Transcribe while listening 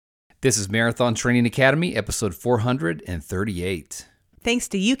This is Marathon Training Academy, episode 438. Thanks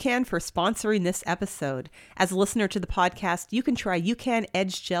to UCAN for sponsoring this episode. As a listener to the podcast, you can try UCAN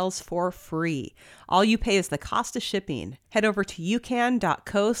Edge Gels for free. All you pay is the cost of shipping. Head over to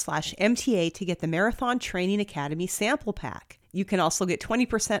ucan.co/MTA to get the Marathon Training Academy sample pack. You can also get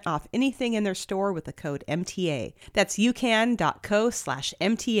 20% off anything in their store with the code MTA. That's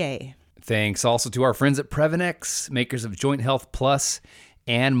ucan.co/MTA. Thanks also to our friends at Previnex, makers of Joint Health Plus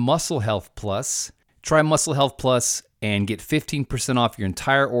and Muscle Health Plus. Try Muscle Health Plus and get 15% off your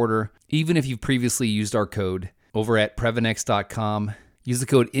entire order, even if you've previously used our code over at Previnex.com. Use the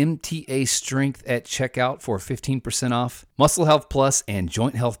code MTA Strength at checkout for 15% off. Muscle Health Plus and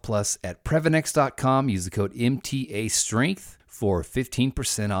Joint Health Plus at Previnex.com. Use the code MTA Strength for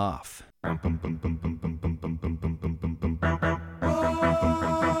 15% off.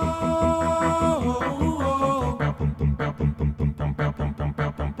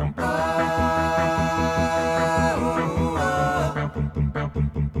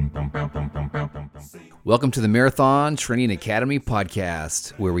 Welcome to the Marathon Training Academy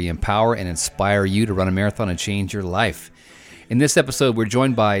podcast, where we empower and inspire you to run a marathon and change your life. In this episode, we're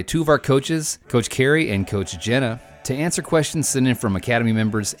joined by two of our coaches, Coach Carrie and Coach Jenna, to answer questions sent in from Academy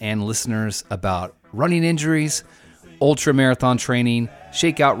members and listeners about running injuries, ultra marathon training,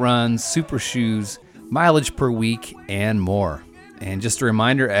 shakeout runs, super shoes, mileage per week, and more. And just a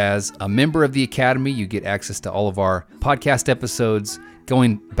reminder, as a member of the Academy, you get access to all of our podcast episodes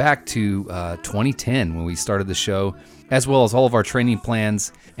going back to 2010 when we started the show, as well as all of our training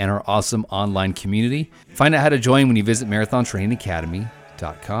plans and our awesome online community. Find out how to join when you visit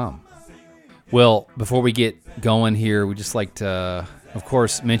marathontrainingacademy.com. Well, before we get going here, we'd just like to, of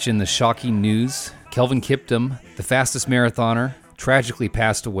course, mention the shocking news. Kelvin Kiptum, the fastest marathoner, tragically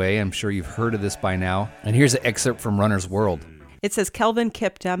passed away. I'm sure you've heard of this by now. And here's an excerpt from Runner's World. It says Kelvin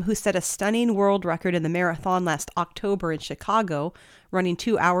Kiptum, who set a stunning world record in the marathon last October in Chicago, running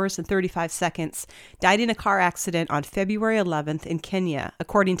 2 hours and 35 seconds, died in a car accident on February 11th in Kenya,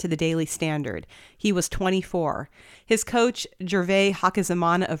 according to the Daily Standard. He was 24. His coach, Gervais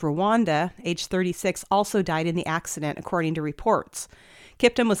Hakizimana of Rwanda, age 36, also died in the accident, according to reports.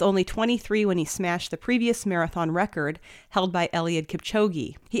 Kiptum was only 23 when he smashed the previous marathon record held by Eliud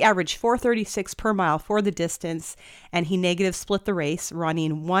Kipchoge. He averaged 4:36 per mile for the distance, and he negative split the race,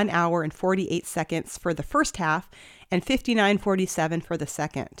 running 1 hour and 48 seconds for the first half and 59:47 for the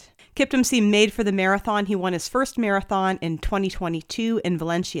second. Kiptum seemed made for the marathon. He won his first marathon in 2022 in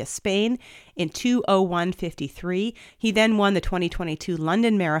Valencia, Spain in 2:01:53. He then won the 2022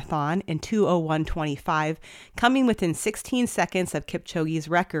 London Marathon in 2:01:25, coming within 16 seconds of Kipchoge's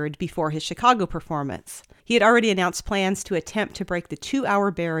record before his Chicago performance. He had already announced plans to attempt to break the 2-hour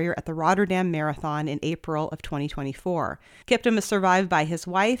barrier at the Rotterdam Marathon in April of 2024. Kiptum is survived by his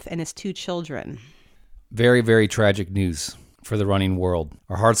wife and his 2 children. Very, very tragic news for the running world.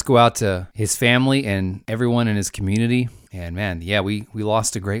 Our hearts go out to his family and everyone in his community. And man, yeah, we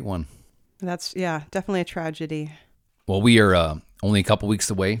lost a great one. That's, definitely a tragedy. Well, we are only a couple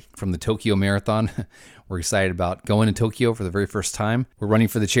weeks away from the Tokyo Marathon. We're excited about going to Tokyo for the very first time. We're running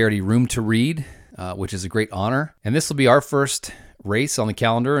for the charity Room to Read, which is a great honor. And this will be our first race on the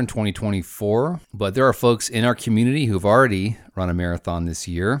calendar in 2024. But there are folks in our community who've already run a marathon this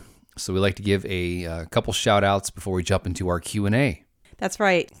year. So we'd like to give a couple shout outs before we jump into our Q&A. That's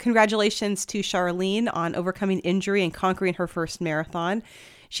right. Congratulations to Charlene on overcoming injury and conquering her first marathon.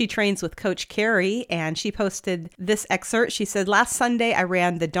 She trains with Coach Carrie, and she posted this excerpt. She said, "Last Sunday, I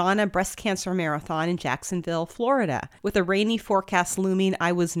ran the Donna Breast Cancer Marathon in Jacksonville, Florida. With a rainy forecast looming,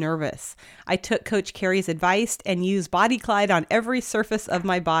 I was nervous. I took Coach Carrie's advice and used BodyClide on every surface of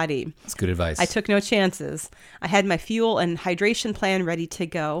my body. That's good advice. I took no chances. I had my fuel and hydration plan ready to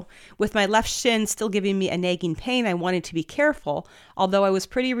go. With my left shin still giving me a nagging pain, I wanted to be careful, although I was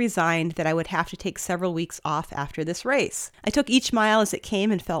pretty resigned that I would have to take several weeks off after this race. I took each mile as it came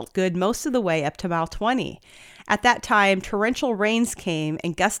and felt good most of the way up to mile 20. At that time, torrential rains came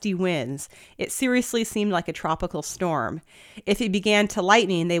and gusty winds. It seriously seemed like a tropical storm. If it began to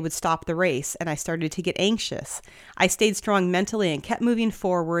lightning, they would stop the race, and I started to get anxious. I stayed strong mentally and kept moving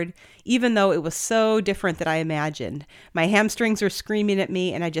forward, even though it was so different than I imagined. My hamstrings were screaming at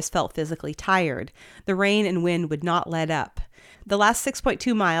me, and I just felt physically tired. The rain and wind would not let up. The last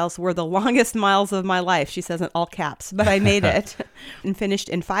 6.2 miles were the longest miles of my life," she says in all caps, but I made it and finished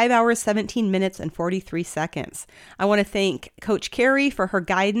in 5 hours, 17 minutes, and 43 seconds. I want to thank Coach Carrie for her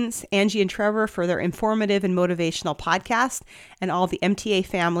guidance, Angie and Trevor for their informative and motivational podcast, and all the MTA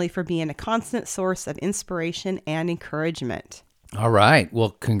family for being a constant source of inspiration and encouragement. All right. Well,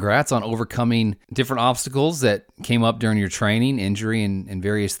 congrats on overcoming different obstacles that came up during your training, injury, and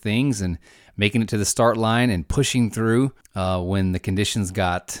various things, and making it to the start line and pushing through when the conditions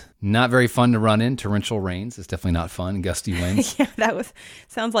got not very fun to run in. Torrential rains. It's definitely not fun. Gusty winds. Yeah,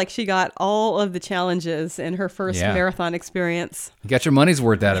 sounds like she got all of the challenges in her first marathon experience. You got your money's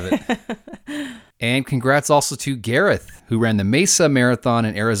worth out of it. And congrats also to Gareth, who ran the Mesa Marathon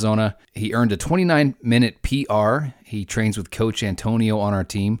in Arizona. He earned a 29-minute PR. He trains with Coach Antonio on our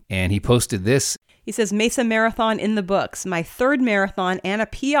team, and he posted this. He says, Mesa Marathon in the books, my third marathon and a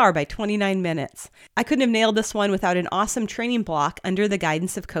PR by 29 minutes. I couldn't have nailed this one without an awesome training block under the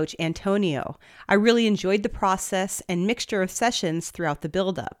guidance of Coach Antonio. I really enjoyed the process and mixture of sessions throughout the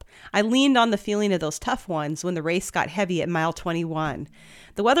buildup. I leaned on the feeling of those tough ones when the race got heavy at mile 21.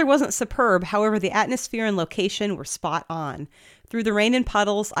 The weather wasn't superb, however, the atmosphere and location were spot on. Through the rain and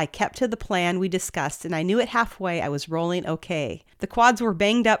puddles, I kept to the plan we discussed, and I knew at halfway I was rolling okay. The quads were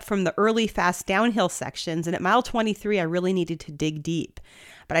banged up from the early, fast downhill sections, and at mile 23, I really needed to dig deep.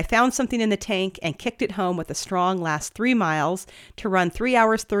 But I found something in the tank and kicked it home with a strong last 3 miles to run 3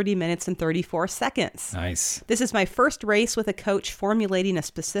 hours, 30 minutes, and 34 seconds. Nice. This is my first race with a coach formulating a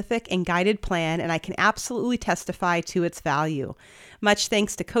specific and guided plan, and I can absolutely testify to its value. Much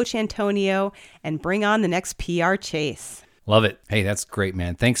thanks to Coach Antonio, and bring on the next PR chase. Love it. Hey, that's great,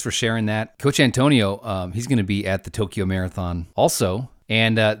 man. Thanks for sharing that. Coach Antonio, he's going to be at the Tokyo Marathon also.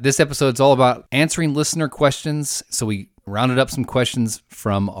 And this episode's all about answering listener questions. So we rounded up some questions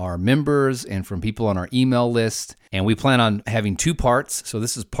from our members and from people on our email list. And we plan on having 2 parts. So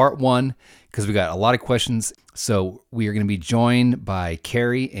this is part 1 because we got a lot of questions. So we are going to be joined by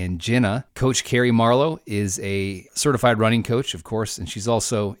Carrie and Jenna. Coach Carrie Marlowe is a certified running coach, of course, and she's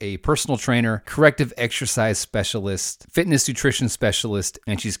also a personal trainer, corrective exercise specialist, fitness nutrition specialist,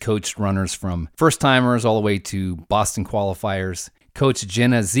 and she's coached runners from first-timers all the way to Boston qualifiers. Coach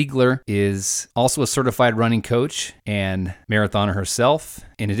Jenna Ziegler is also a certified running coach and marathoner herself.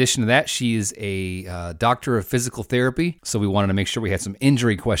 In addition to that, she is a doctor of physical therapy, so we wanted to make sure we had some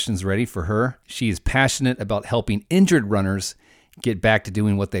injury questions ready for her. She is passionate about helping injured runners get back to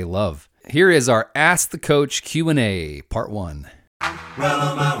doing what they love. Here is our Ask the Coach Q&A, part 1. Well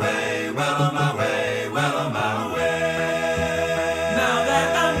on my way, well on my way, well on my way. Now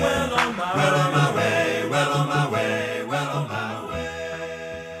that I'm well on my way, well on my way, well on my way, well on my way.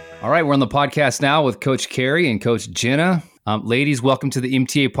 All right, we're on the podcast now with Coach Carrie and Coach Jenna. Ladies, welcome to the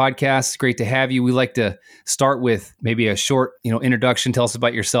MTA podcast. It's great to have you. We like to start with maybe a short, introduction. Tell us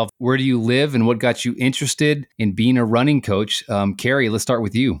about yourself. Where do you live and what got you interested in being a running coach? Carrie, let's start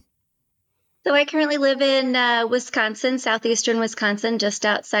with you. So I currently live in Wisconsin, southeastern Wisconsin, just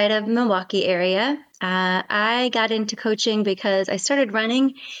outside of Milwaukee area. I got into coaching because I started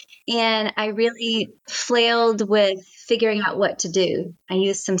running and I really flailed with figuring out what to do. I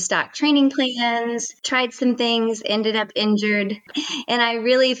used some stock training plans, tried some things, ended up injured, and I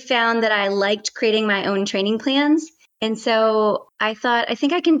really found that I liked creating my own training plans. And so I thought, I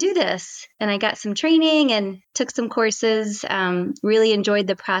think I can do this. And I got some training and took some courses, really enjoyed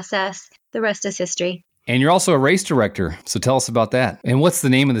the process. The rest is history. And you're also a race director. So tell us about that. And what's the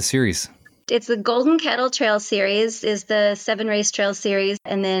name of the series? It's the Golden Kettle Trail Series, is the 7-race trail series.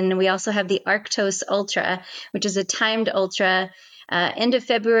 And then we also have the Arctos Ultra, which is a timed ultra, end of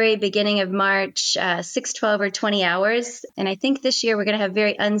February, beginning of March, 6, 12, or 20 hours. And I think this year we're going to have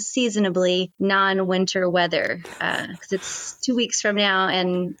very unseasonably non-winter weather because it's 2 weeks from now,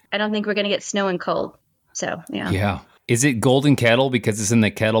 and I don't think we're going to get snow and cold. So, yeah. Yeah. Is it Golden Kettle because it's in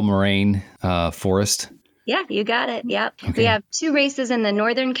the Kettle Moraine forest? Yeah, you got it. Yep. Okay. We have 2 races in the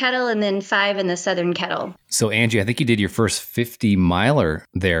Northern Kettle and then 5 in the Southern Kettle. So, Angie, I think you did your first 50-miler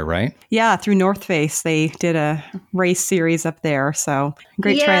there, right? Yeah, through North Face, they did a race series up there. So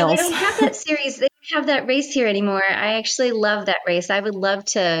great trails. Yeah, they don't have that series. They don't have that race here anymore. I actually love that race. I would love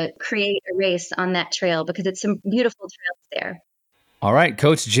to create a race on that trail because it's some beautiful trails there. All right,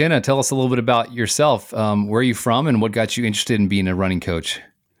 Coach Jenna, tell us a little bit about yourself. Where are you from and what got you interested in being a running coach?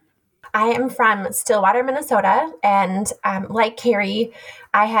 I am from Stillwater, Minnesota, and like Carrie,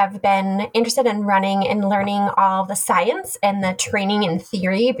 I have been interested in running and learning all the science and the training and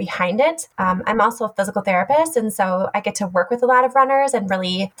theory behind it. I'm also a physical therapist, and so I get to work with a lot of runners and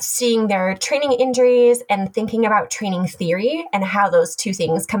really seeing their training injuries and thinking about training theory and how those two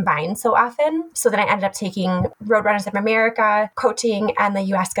things combine so often. So then I ended up taking Roadrunners of America coaching and the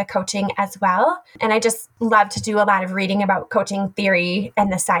UASCA coaching as well. And I just love to do a lot of reading about coaching theory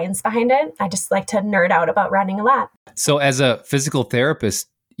and the science behind it. I just like to nerd out about running a lot. So as a physical therapist,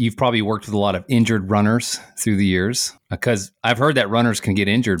 you've probably worked with a lot of injured runners through the years because I've heard that runners can get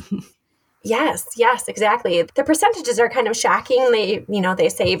injured. Yes, exactly. The percentages are kind of shocking. They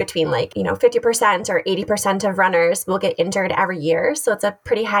say between 50% or 80% of runners will get injured every year. So it's a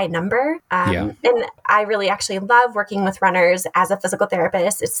pretty high number. And I really actually love working with runners as a physical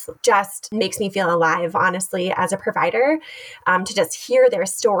therapist. It's just makes me feel alive, honestly, as a provider, to just hear their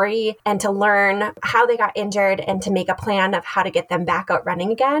story and to learn how they got injured and to make a plan of how to get them back out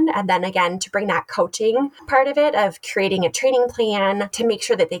running again. And then again, to bring that coaching part of it, of creating a training plan to make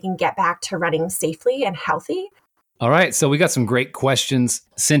sure that they can get back to running safely and healthy. All right. So we got some great questions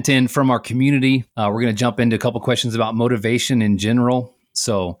sent in from our community. We're going to jump into a couple questions about motivation in general.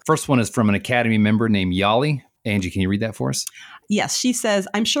 So first one is from an Academy member named Yali. Angie, can you read that for us? Yes, she says,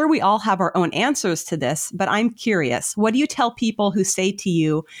 I'm sure we all have our own answers to this, but I'm curious. What do you tell people who say to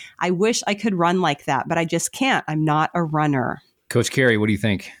you, I wish I could run like that, but I just can't. I'm not a runner. Coach Carey, what do you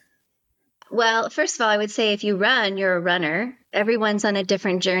think? Well, first of all, I would say if you run, you're a runner. Everyone's on a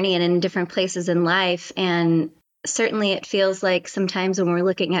different journey and in different places in life. And certainly it feels like sometimes when we're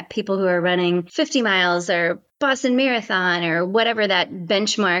looking at people who are running 50 miles or Boston Marathon or whatever that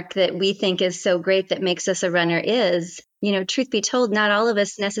benchmark that we think is so great that makes us a runner is, truth be told, not all of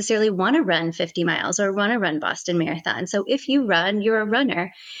us necessarily want to run 50 miles or want to run Boston Marathon. So if you run, you're a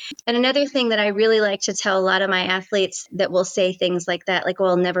runner. And another thing that I really like to tell a lot of my athletes that will say things like that, like, well,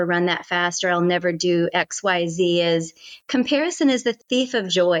 I'll never run that fast or I'll never do X, Y, Z, is comparison is the thief of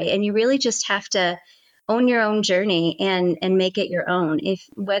joy. And you really just have to own your own journey and make it your own. If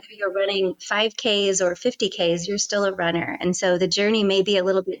whether you're running 5Ks or 50Ks, you're still a runner. And so the journey may be a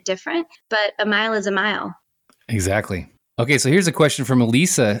little bit different, but a mile is a mile. Exactly. Okay, so here's a question from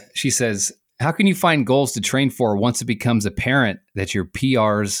Elisa. She says, how can you find goals to train for once it becomes apparent that your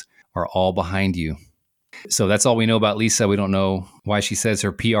PRs are all behind you? So that's all we know about Lisa. We don't know why she says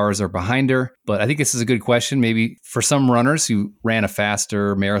her PRs are behind her, but I think this is a good question. Maybe for some runners who ran a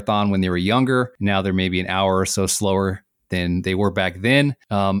faster marathon when they were younger, now they're maybe an hour or so slower than they were back then.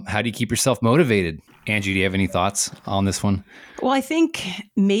 How do you keep yourself motivated? Angie, do you have any thoughts on this one? Well, I think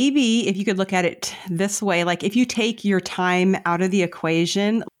maybe if you could look at it this way, like if you take your time out of the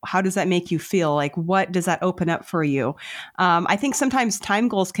equation, how does that make you feel? Like, what does that open up for you? I think sometimes time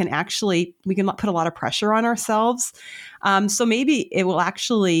goals we can put a lot of pressure on ourselves. So maybe it will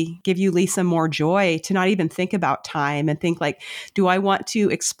actually give you, Lisa, more joy to not even think about time and think like, do I want to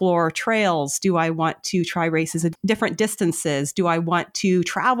explore trails? Do I want to try races at different distances? Do I want to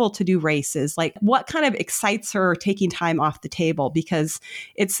travel to do races? Like, what kind of excites her taking time off the table? Because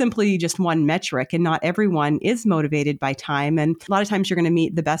it's simply just one metric and not everyone is motivated by time. And a lot of times you're going to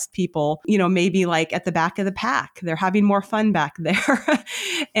meet the best people, maybe like at the back of the pack. They're having more fun back there.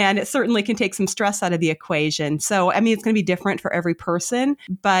 And it certainly can take some stress out of the equation. So, it's going to be different for every person,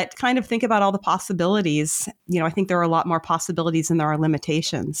 but kind of think about all the possibilities. I think there are a lot more possibilities than there are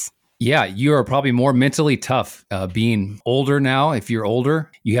limitations. Yeah, you are probably more mentally tough being older now. If you're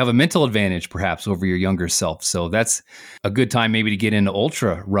older, you have a mental advantage perhaps over your younger self. So that's a good time maybe to get into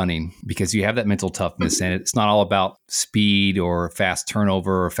ultra running because you have that mental toughness and it's not all about speed or fast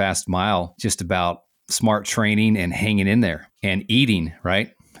turnover or fast mile, just about smart training and hanging in there and eating,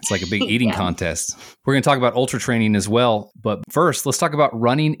 right? It's like a big eating contest. We're going to talk about ultra training as well. But first, let's talk about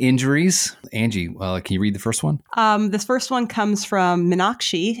running injuries. Angie, can you read the first one? This first one comes from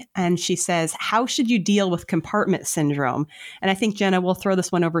Meenakshi, and she says, how should you deal with compartment syndrome? And I think, Jenna, we'll throw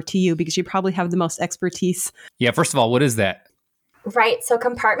this one over to you because you probably have the most expertise. Yeah, first of all, what is that? Right. So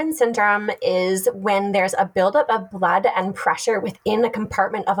compartment syndrome is when there's a buildup of blood and pressure within a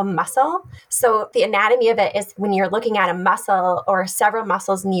compartment of a muscle. So the anatomy of it is when you're looking at a muscle or several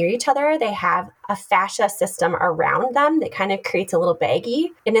muscles near each other, they have a fascia system around them that kind of creates a little baggie.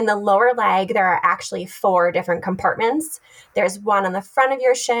 And in the lower leg, there are actually 4 different compartments. There's one on the front of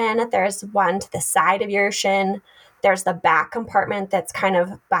your shin. There's one to the side of your shin. There's the back compartment that's kind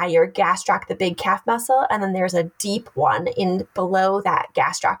of by your gastroc, the big calf muscle. And then there's a deep one in below that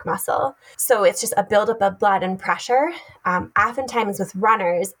gastroc muscle. So it's just a buildup of blood and pressure. Oftentimes with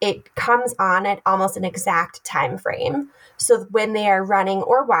runners, it comes on at almost an exact time frame. So when they are running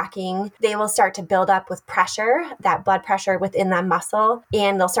or walking, they will start to build up with pressure, that blood pressure within that muscle,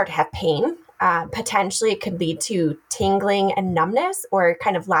 and they'll start to have pain. Potentially it could lead to tingling and numbness or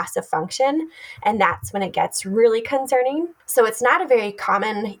kind of loss of function. And that's when it gets really concerning. So it's not a very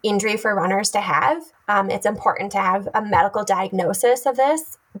common injury for runners to have. It's important to have a medical diagnosis of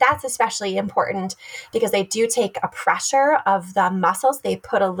this. That's especially important because they do take a pressure of the muscles. They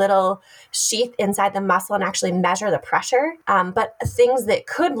put a little sheath inside the muscle and actually measure the pressure. But things that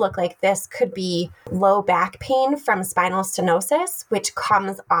could look like this could be low back pain from spinal stenosis, which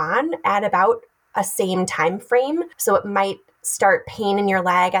comes on at about a same time frame. So it might start pain in your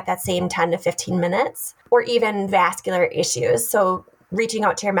leg at that same 10 to 15 minutes, or even vascular issues. So reaching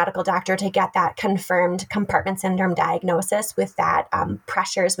out to your medical doctor to get that confirmed compartment syndrome diagnosis with that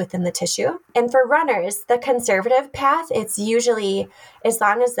pressures within the tissue. And for runners, the conservative path, it's usually as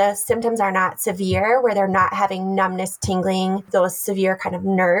long as the symptoms are not severe, where they're not having numbness, tingling, those severe kind of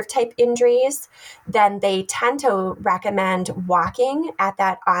nerve type injuries, then they tend to recommend walking at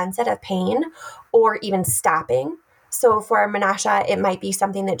that onset of pain or even stopping. So for Menasha, it might be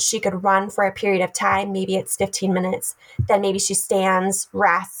something that she could run for a period of time. Maybe it's 15 minutes. Then maybe she stands,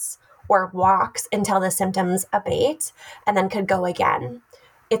 rests, or walks until the symptoms abate and then could go again.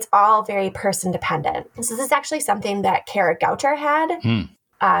 It's all very person dependent. So this is actually something that Kara Goucher had.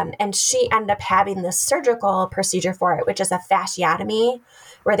 And she ended up having the surgical procedure for it, which is a fasciotomy,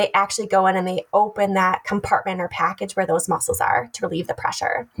 where they actually go in and they open that compartment or package where those muscles are to relieve the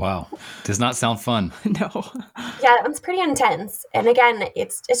pressure. Wow. Does not sound fun. No. Yeah, that one's pretty intense. And again,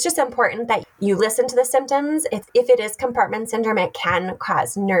 it's just important that you listen to the symptoms. If it is compartment syndrome, it can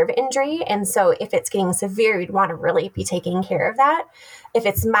cause nerve injury. And so if it's getting severe, you'd want to really be taking care of that. If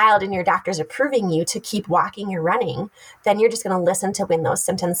it's mild and your doctor's approving you to keep walking or running, then you're just going to listen to when those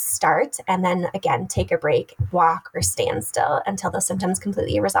symptoms start and then again, take a break, walk or stand still until the symptoms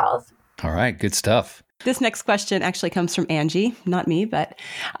completely resolve. All right. Good stuff. This next question actually comes from Angie, not me, but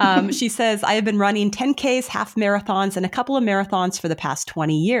she says, I have been running 10Ks, half marathons, and a couple of marathons for the past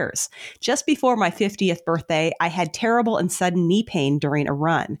 20 years. Just before my 50th birthday, I had terrible and sudden knee pain during a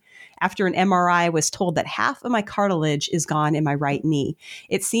run. After an MRI, I was told that half of my cartilage is gone in my right knee.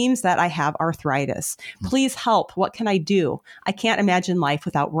 It seems that I have arthritis. Please help. What can I do? I can't imagine life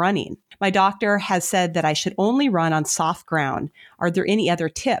without running. My doctor has said that I should only run on soft ground. Are there any other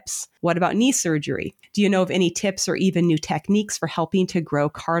tips? What about knee surgery? Do you know of any tips or even new techniques for helping to grow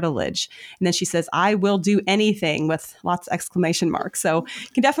cartilage? And then she says, I will do anything, with lots of exclamation marks. So you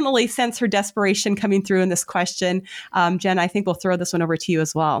can definitely sense her desperation coming through in this question. Jen, I think we'll throw this one over to you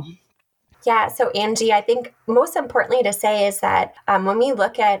as well. Yeah. So Angie, I think most importantly to say is that when we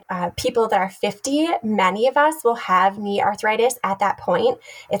look at people that are 50, many of us will have knee arthritis at that point.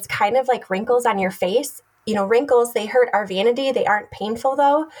 It's kind of like wrinkles on your face. You know, wrinkles, they hurt our vanity. They aren't painful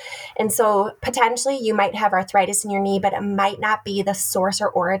though. And so potentially you might have arthritis in your knee, but it might not be the source or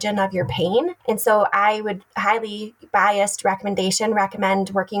origin of your pain. And so I would highly biased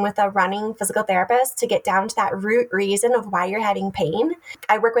recommend working with a running physical therapist to get down to that root reason of why you're having pain.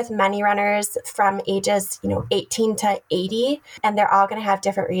 I work with many runners from ages, 18 to 80, and they're all going to have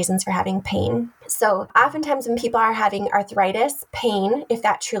different reasons for having pain. So oftentimes when people are having arthritis, pain, if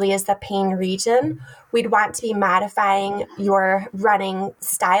that truly is the pain region, we'd want to be modifying your running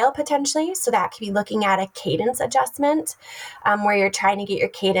style potentially. So that could be looking at a cadence adjustment where you're trying to get your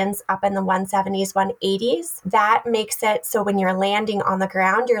cadence up in the 170s, 180s. That makes it so when you're landing on the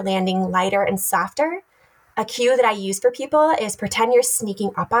ground, you're landing lighter and softer. A cue that I use for people is pretend you're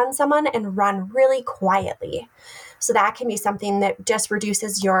sneaking up on someone and run really quietly. So that can be something that just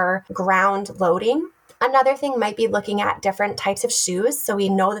reduces your ground loading. Another thing might be looking at different types of shoes. So we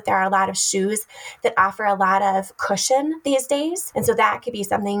know that there are a lot of shoes that offer a lot of cushion these days. And so that could be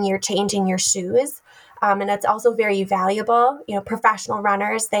something you're changing your shoes. And it's also very valuable. Professional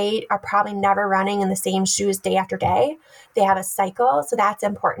runners, they are probably never running in the same shoes day after day. They have a cycle. So that's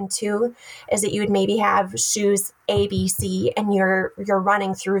important too, is that you would maybe have shoes A, B, C, and you're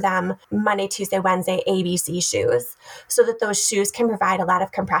running through them Monday, Tuesday, Wednesday, A, B, C shoes, so that those shoes can provide a lot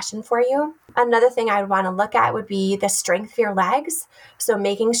of compression for you. Another thing I would want to look at would be the strength of your legs. So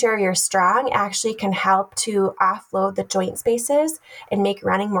making sure you're strong actually can help to offload the joint spaces and make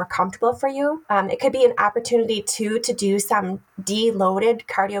running more comfortable for you. It could be an opportunity too to do some deloaded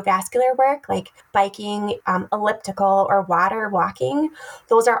cardiovascular work like biking, elliptical, or water walking.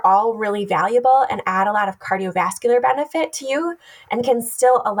 Those are all really valuable and add a lot of cardiovascular benefit to you and can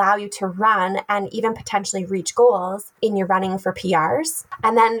still allow you to run and even potentially reach goals in your running for PRs.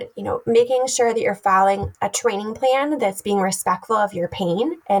 And then, making sure that you're following a training plan that's being respectful of your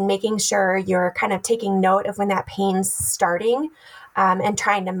pain and making sure you're kind of taking note of when that pain's starting and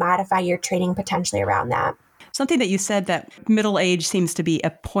trying to modify your training potentially around that. Something that you said, that middle age seems to be a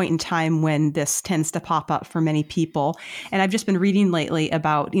point in time when this tends to pop up for many people. And I've just been reading lately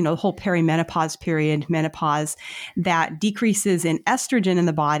about, the whole perimenopause period, menopause, that decreases in estrogen in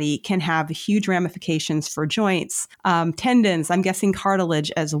the body can have huge ramifications for joints, tendons, I'm guessing cartilage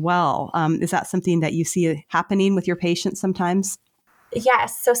as well. Is that something that you see happening with your patients sometimes?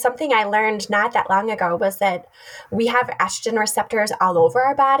 Yes. So something I learned not that long ago was that we have estrogen receptors all over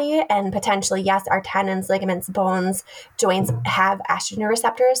our body, and potentially, yes, our tendons, ligaments, bones, joints have estrogen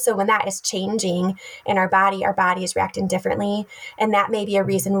receptors. So when that is changing in our body is reacting differently. And that may be a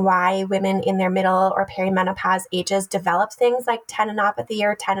reason why women in their middle or perimenopause ages develop things like tendinopathy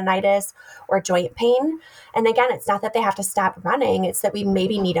or tendonitis or joint pain. And again, it's not that they have to stop running. It's that we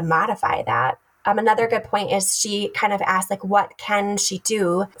maybe need to modify that. Another good point is she kind of asked, like, what can she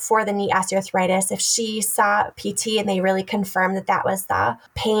do for the knee osteoarthritis? If she saw PT and they really confirmed that that was the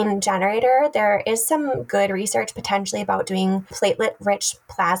pain generator, there is some good research potentially about doing platelet-rich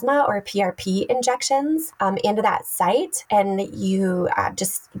plasma or PRP injections into that site. And you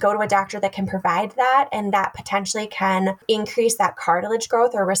just go to a doctor that can provide that, and that potentially can increase that cartilage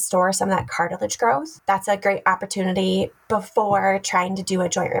growth or restore some of that cartilage growth. That's a great opportunity before trying to do a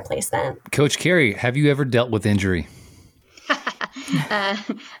joint replacement. Coach Carey, have you ever dealt with injury? I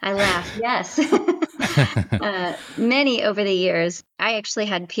laugh. Yes. Many over the years. I actually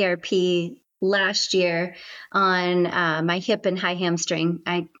had PRP last year on my hip and high hamstring.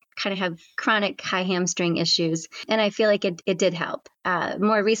 I kind of have chronic high hamstring issues, and I feel like it did help.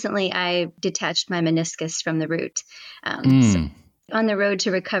 More recently, I detached my meniscus from the root. So on the road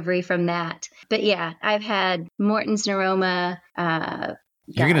to recovery from that. But yeah, I've had Morton's neuroma.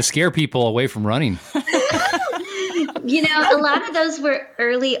 You're going to scare people away from running. A lot of those were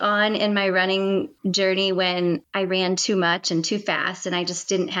early on in my running journey when I ran too much and too fast. And I just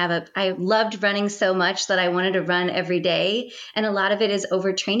didn't I loved running so much that I wanted to run every day. And a lot of it is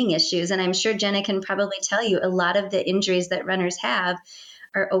overtraining issues. And I'm sure Jenna can probably tell you a lot of the injuries that runners have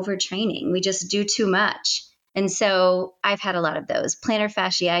are overtraining. We just do too much. And so I've had a lot of those. Plantar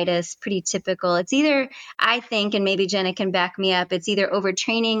fasciitis, pretty typical. It's either, I think, and maybe Jenna can back me up, it's either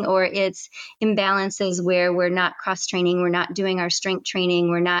overtraining or it's imbalances where we're not cross-training, we're not doing our strength training,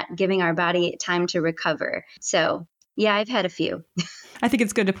 we're not giving our body time to recover. So yeah, I've had a few. I think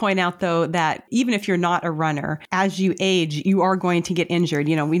it's good to point out, though, that even if you're not a runner, as you age, you are going to get injured.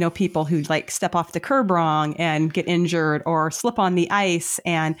 We know people who step off the curb wrong and get injured or slip on the ice.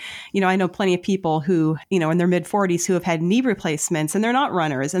 And, I know plenty of people who, in their mid 40s who have had knee replacements and they're not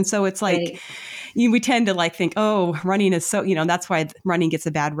runners. And so it's like, Right. We tend to think, oh, running is so, that's why running gets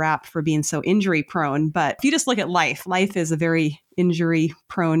a bad rap for being so injury prone. But if you just look at life is a very injury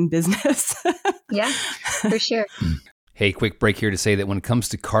prone business. Yeah, for sure. Hey, quick break here to say that when it comes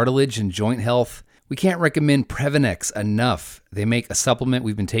to cartilage and joint health, we can't recommend Previnex enough. They make a supplement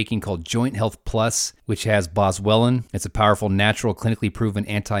we've been taking called Joint Health Plus, which has boswellia. It's a powerful, natural, clinically proven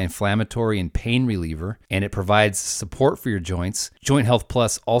anti-inflammatory and pain reliever, and it provides support for your joints. Joint Health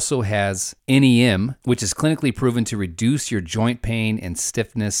Plus also has NEM, which is clinically proven to reduce your joint pain and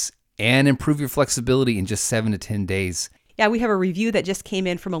stiffness and improve your flexibility in just 7 to 10 days. Yeah, we have a review that just came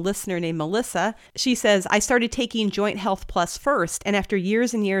in from a listener named Melissa. She says, I started taking Joint Health Plus first, and after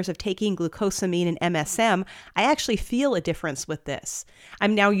years and years of taking glucosamine and MSM, I actually feel a difference with this.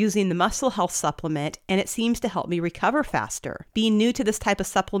 I'm now using the Muscle Health supplement, and it seems to help me recover faster. Being new to this type of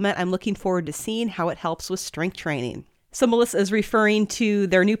supplement, I'm looking forward to seeing how it helps with strength training. So Melissa is referring to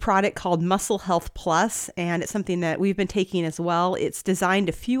their new product called Muscle Health Plus, and it's something that we've been taking as well. It's designed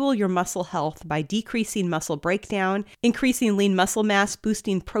to fuel your muscle health by decreasing muscle breakdown, increasing lean muscle mass,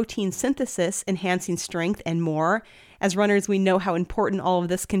 boosting protein synthesis, enhancing strength, and more. As runners, we know how important all of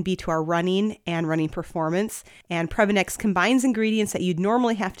this can be to our running and running performance. And Previnex combines ingredients that you'd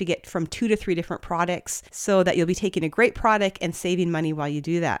normally have to get from 2 to 3 different products so that you'll be taking a great product and saving money while you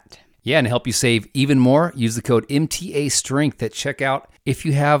do that. Yeah, and to help you save even more, use the code MTA Strength at checkout. If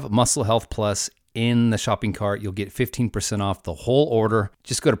you have Muscle Health Plus in the shopping cart, you'll get 15% off the whole order.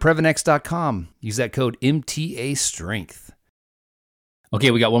 Just go to Previnex.com. Use that code MTA Strength.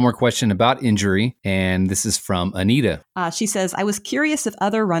 Okay, we got one more question about injury, and this is from Anita. She says, I was curious if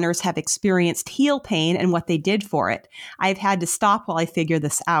other runners have experienced heel pain and what they did for it. I've had to stop while I figure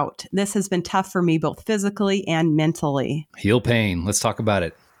this out. This has been tough for me both physically and mentally. Heel pain. Let's talk about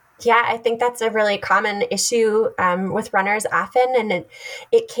it. Yeah, I think that's a really common issue with runners often. And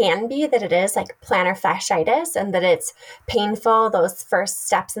it can be that it is like plantar fasciitis and that it's painful. Those first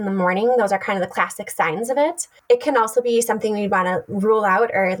steps in the morning, those are kind of the classic signs of it. It can also be something we'd want to rule out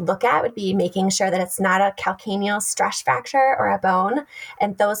or look at would be making sure that it's not a calcaneal stress fracture or a bone.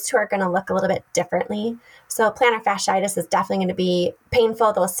 And those two are going to look a little bit differently. So plantar fasciitis is definitely going to be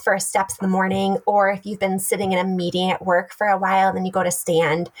painful those first steps in the morning, or if you've been sitting in a meeting at work for a while, then you go to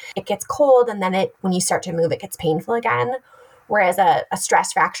stand, it gets cold, and then when you start to move, it gets painful again. whereas a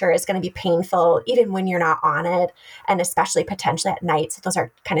stress fracture is going to be painful even when you're not on it, and especially potentially at night. So those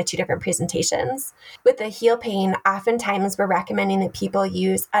are kind of two different presentations. With the heel pain, oftentimes we're recommending that people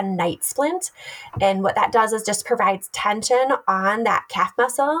use a night splint. And what that does is just provides tension on that calf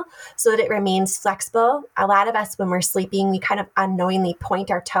muscle so that it remains flexible. A lot of us, when we're sleeping, we kind of unknowingly point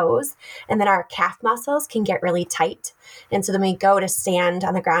our toes, and then our calf muscles can get really tight. And so then we go to stand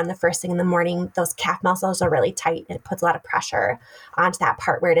on the ground the first thing in the morning, those calf muscles are really tight, and it puts a lot of pressure onto that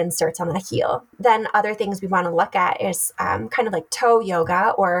part where it inserts on the heel. Then other things we want to look at is kind of like toe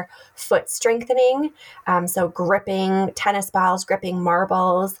yoga or foot strengthening. So gripping tennis balls, gripping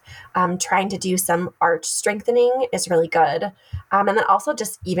marbles, trying to do some arch strengthening is really good. And then also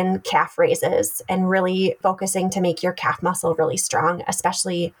just even calf raises and really focusing to make your calf muscle really strong,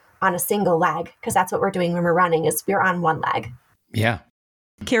 especially on a single leg, because that's what we're doing when we're running is we're on one leg. Yeah.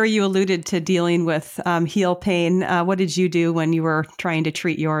 Carrie, you alluded to dealing with heel pain. What did you do when you were trying to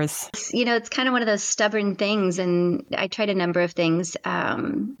treat yours? It's kind of one of those stubborn things, and I tried a number of things.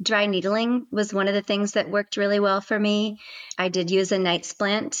 Dry needling was one of the things that worked really well for me. I did use a night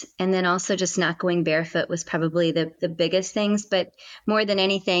splint, and then also just not going barefoot was probably the biggest things. But more than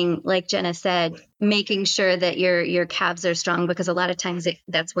anything, like Jenna said, making sure that your calves are strong, because a lot of times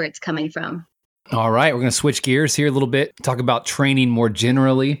that's where it's coming from. All right, we're going to switch gears here a little bit, talk about training more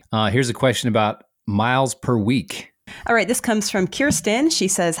generally. Here's a question about miles per week. All right, this comes from Kirsten. She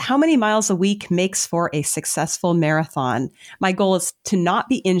says, how many miles a week makes for a successful marathon? My goal is to not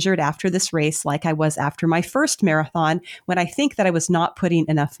be injured after this race like I was after my first marathon, when I think that I was not putting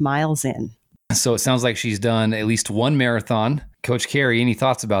enough miles in. So it sounds like she's done at least one marathon. Coach Carrie, any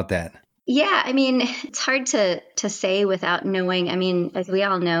thoughts about that? Yeah, it's hard to say without knowing. As we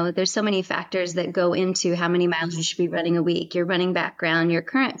all know, there's so many factors that go into how many miles you should be running a week, your running background, your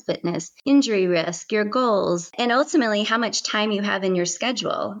current fitness, injury risk, your goals, and ultimately how much time you have in your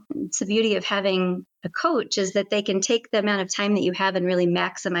schedule. It's the beauty of having a coach is that they can take the amount of time that you have and really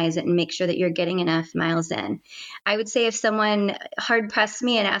maximize it and make sure that you're getting enough miles in. I would say if someone hard pressed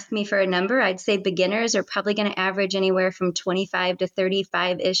me and asked me for a number, I'd say beginners are probably going to average anywhere from 25 to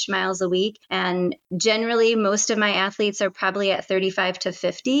 35-ish miles a week. And generally, most of my athletes are probably at 35 to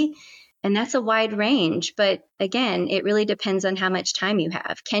 50. And that's a wide range. But again, it really depends on how much time you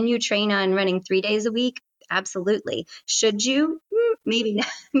have. Can you train on running 3 days a week? Absolutely. Should you?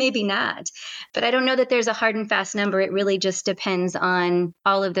 Maybe not. But I don't know that there's a hard and fast number. It really just depends on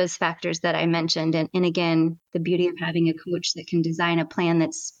all of those factors that I mentioned. And again, the beauty of having a coach that can design a plan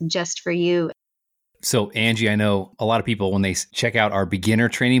that's just for you. So Angie, I know a lot of people, when they check out our beginner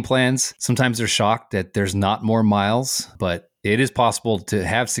training plans, sometimes they're shocked that there's not more miles, but it is possible to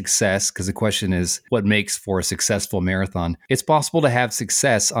have success, because the question is what makes for a successful marathon. It's possible to have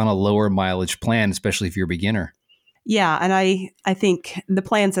success on a lower mileage plan, especially if you're a beginner. Yeah, and I think the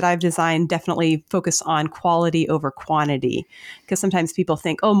plans that I've designed definitely focus on quality over quantity, because sometimes people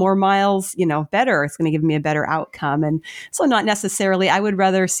think, oh, more miles, better. It's going to give me a better outcome. And so not necessarily. I would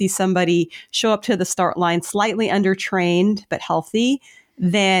rather see somebody show up to the start line slightly undertrained but healthy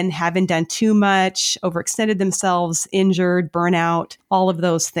than having done too much, overextended themselves, injured, burnout, all of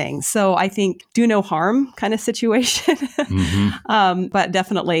those things. So I think do no harm kind of situation. But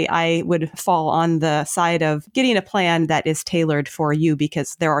definitely I would fall on the side of getting a plan that is tailored for you,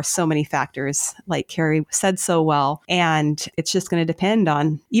 because there are so many factors, like Carrie said so well. And it's just going to depend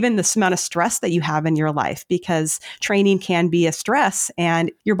on even the amount of stress that you have in your life, because training can be a stress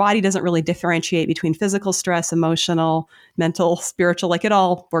and your body doesn't really differentiate between physical stress, emotional, mental, spiritual, like it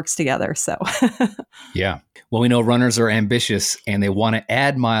all works together. So yeah. Well, we know runners are ambitious and they want to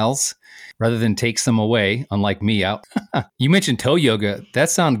add miles rather than take some away, unlike me. You mentioned toe yoga. That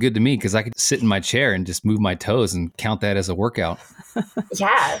sounded good to me, because I could sit in my chair and just move my toes and count that as a workout.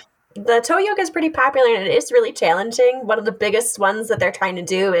 Yeah. The toe yoga is pretty popular and it is really challenging. One of the biggest ones that they're trying to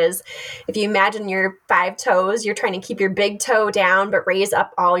do is, if you imagine your 5 toes, you're trying to keep your big toe down, but raise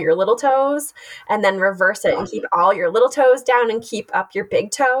up all your little toes, and then reverse it and keep all your little toes down and keep up your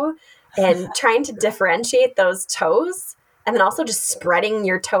big toe, and trying to differentiate those toes. And then also just spreading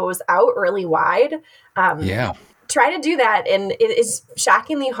your toes out really wide. Try to do that. And it is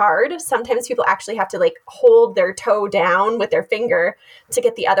shockingly hard. Sometimes people actually have to hold their toe down with their finger to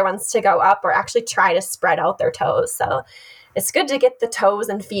get the other ones to go up, or actually try to spread out their toes. So it's good to get the toes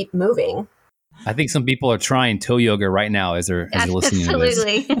and feet moving. I think some people are trying toe yoga right now as they're listening to this.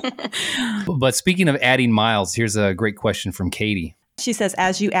 Absolutely. But speaking of adding miles, here's a great question from Katie. She says,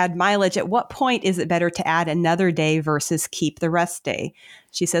 as you add mileage, at what point is it better to add another day versus keep the rest day?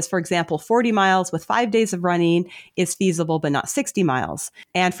 She says, for example, 40 miles with 5 days of running is feasible, but not 60 miles.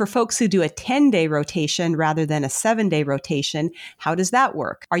 And for folks who do a 10-day rotation rather than a 7-day rotation, how does that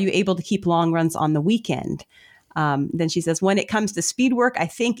work? Are you able to keep long runs on the weekend? Then she says, when it comes to speed work, I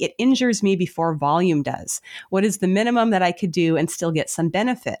think it injures me before volume does. What is the minimum that I could do and still get some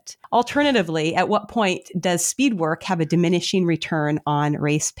benefit? Alternatively, at what point does speed work have a diminishing return on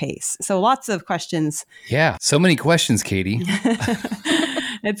race pace? So lots of questions. Yeah, so many questions, Katie.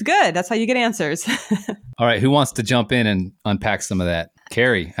 It's good. That's how you get answers. All right, who wants to jump in and unpack some of that?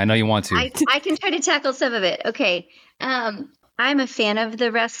 Carrie, I know you want to. I can try to tackle some of it. Okay. I'm a fan of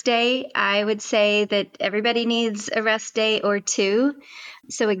the rest day. I would say that everybody needs a rest day or two.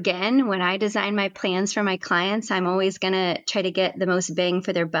 So again, when I design my plans for my clients, I'm always going to try to get the most bang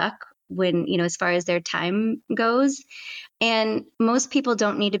for their buck when, as far as their time goes. And most people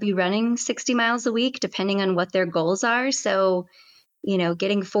don't need to be running 60 miles a week, depending on what their goals are. So,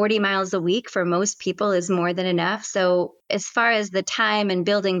 getting 40 miles a week for most people is more than enough. So as far as the time and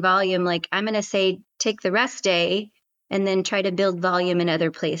building volume, I'm going to say take the rest day and then try to build volume in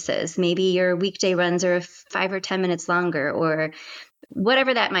other places. Maybe your weekday runs are 5 or 10 minutes longer or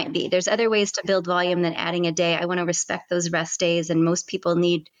whatever that might be. There's other ways to build volume than adding a day. I want to respect those rest days, and most people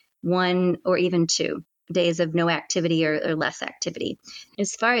need 1 or even 2 days of no activity or less activity.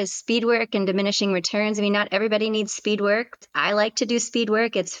 As far as speed work and diminishing returns, not everybody needs speed work. I like to do speed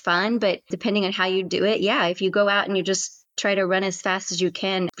work. It's fun, but depending on how you do it, if you go out and you just try to run as fast as you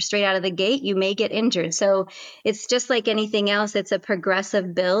can straight out of the gate, you may get injured. So it's just like anything else. It's a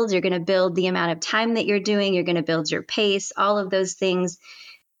progressive build. You're going to build the amount of time that you're doing. You're going to build your pace, all of those things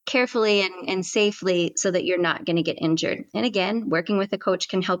carefully and safely so that you're not going to get injured. And again, working with a coach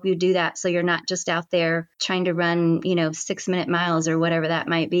can help you do that. So you're not just out there trying to run, 6-minute miles or whatever that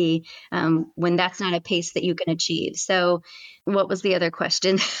might be, when that's not a pace that you can achieve. So what was the other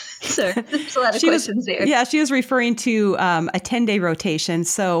question? Sorry, there's a lot of questions there. Yeah, she was referring to a 10-day rotation.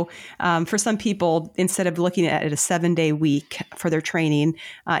 So for some people, instead of looking at it a 7-day week for their training,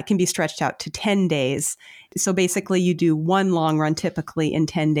 it can be stretched out to 10 days. So basically you do one long run typically in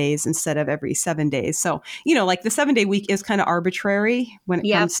 10 days instead of every 7 days. So, the 7-day week is kind of arbitrary when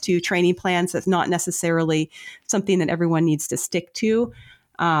it comes to training plans. It's not necessarily something that everyone needs to stick to.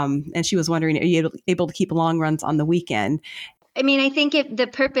 And she was wondering, are you able to keep long runs on the weekend? I think if the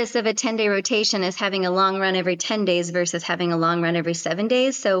purpose of a 10-day rotation is having a long run every 10 days versus having a long run every 7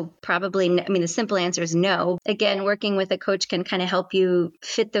 days. So probably, the simple answer is no. Again, working with a coach can kind of help you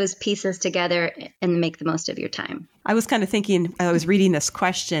fit those pieces together and make the most of your time. I was kind of thinking, I was reading this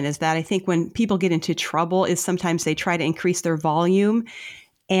question, is that I think when people get into trouble is sometimes they try to increase their volume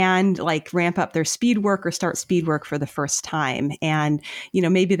and ramp up their speed work or start speed work for the first time. And,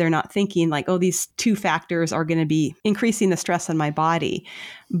 maybe they're not thinking these 2 factors are going to be increasing the stress on my body.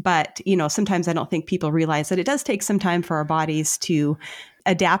 But, sometimes I don't think people realize that it does take some time for our bodies to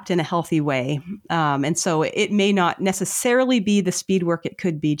adapt in a healthy way. And so it may not necessarily be the speed work. It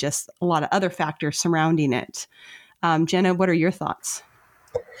could be just a lot of other factors surrounding it. Jenna, what are your thoughts?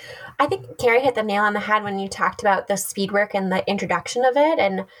 I think Carrie hit the nail on the head when you talked about the speed work and the introduction of it.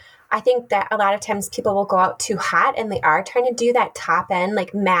 And I think that a lot of times people will go out too hot and they are trying to do that top end,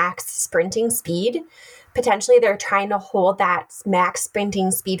 max sprinting speed. Potentially they're trying to hold that max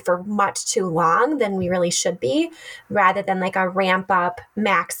sprinting speed for much too long than we really should be, rather than a ramp up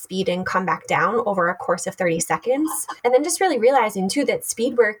max speed and come back down over a course of 30 seconds. And then just really realizing too that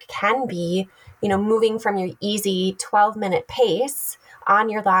speed work can be, moving from your easy 12-minute pace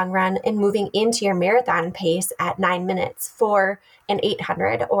on your long run and moving into your marathon pace at 9 minutes for an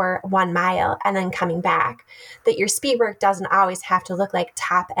 800 or 1 mile and then coming back. That your speed work doesn't always have to look like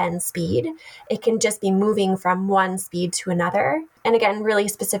top end speed. It can just be moving from one speed to another. And again, really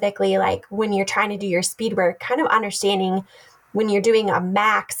specifically, when you're trying to do your speed work, kind of understanding when you're doing a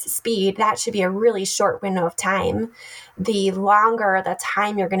max speed, that should be a really short window of time. The longer the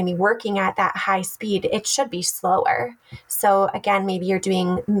time you're going to be working at that high speed, it should be slower. So again, maybe you're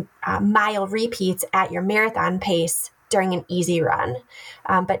doing mile repeats at your marathon pace during an easy run,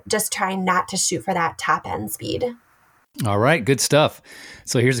 but just trying not to shoot for that top end speed. All right, good stuff.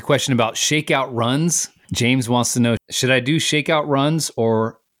 So here's a question about shakeout runs. James wants to know, should I do shakeout runs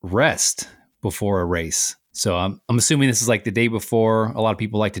or rest before a race? So I'm assuming this is the day before. A lot of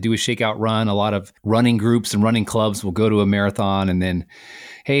people like to do a shakeout run. A lot of running groups and running clubs will go to a marathon and then,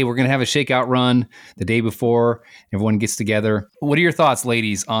 hey, we're going to have a shakeout run the day before. Everyone gets together. What are your thoughts,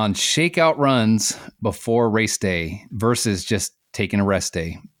 ladies, on shakeout runs before race day versus just taking a rest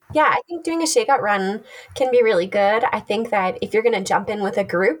day? Yeah, I think doing a shakeout run can be really good. I think that if you're going to jump in with a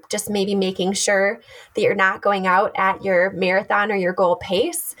group, just maybe making sure that you're not going out at your marathon or your goal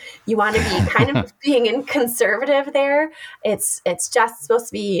pace. You want to be kind of being in conservative there. It's just supposed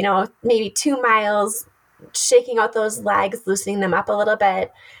to be, maybe 2 miles, shaking out those legs, loosening them up a little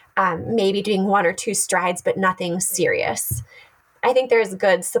bit, maybe doing 1 or 2 strides, but nothing serious. I think there's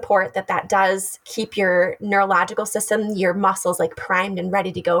good support that does keep your neurological system, your muscles like primed and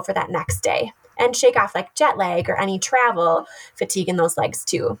ready to go for that next day, and shake off like jet lag or any travel fatigue in those legs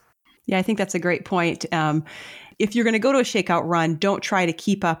too. Yeah, I think that's a great point. If you're going to go to a shakeout run, don't try to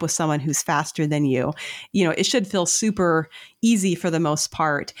keep up with someone who's faster than you. It should feel super easy for the most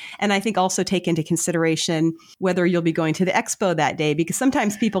part. And I think also take into consideration whether you'll be going to the expo that day, because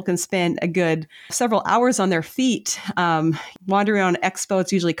sometimes people can spend a good several hours on their feet wandering around expo.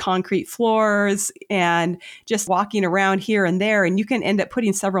 It's usually concrete floors and just walking around here and there. And you can end up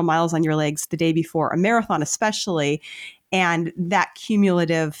putting several miles on your legs the day before a marathon, especially. And that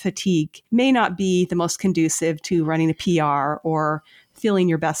cumulative fatigue may not be the most conducive to running a PR or feeling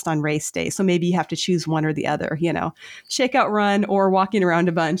your best on race day. So maybe you have to choose one or the other, shakeout run or walking around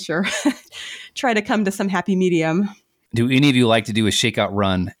a bunch, or try to come to some happy medium. Do any of you like to do a shakeout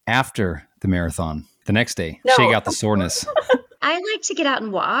run after the marathon the next day? No. Shake out the soreness. I like to get out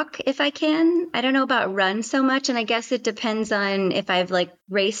and walk if I can. I don't know about run so much. And I guess it depends on if I've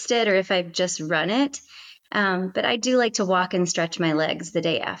raced it or if I've just run it. But I do like to walk and stretch my legs the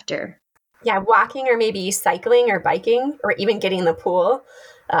day after. Yeah, walking or maybe cycling or biking or even getting in the pool.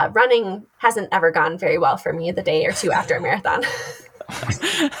 Running hasn't ever gone very well for me the day or two after a marathon.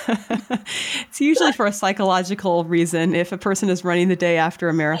 It's usually for a psychological reason if a person is running the day after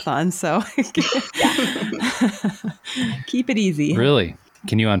a marathon. So keep it easy. Really?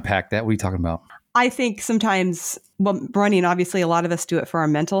 Can you unpack that? What are you talking about? I think sometimes, running, obviously, a lot of us do it for our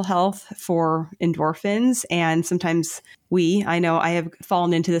mental health, for endorphins. And sometimes I know I have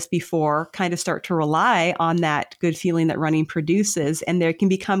fallen into this before, kind of start to rely on that good feeling that running produces. And there can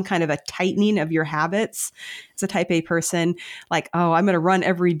become kind of a tightening of your habits. As a type A person, I'm going to run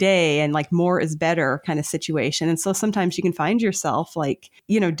every day and more is better kind of situation. And so sometimes you can find yourself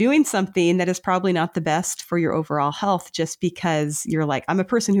doing something that is probably not the best for your overall health, just because you're I'm a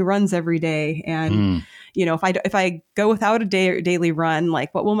person who runs every day. And, if I go without a daily run,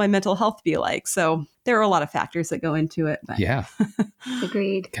 what will my mental health be like? So there are a lot of factors that go into it. But. Yeah.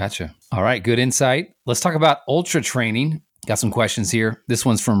 Agreed. Gotcha. All right. Good insight. Let's talk about ultra training. Got some questions here. This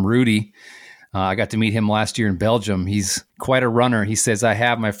one's from Rudy. I got to meet him last year in Belgium. He's quite a runner. He says, I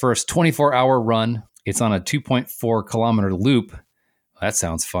have my first 24-hour run. It's on a 2.4 kilometer loop. That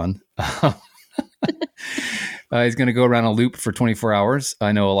sounds fun. He's going to go around a loop for 24 hours.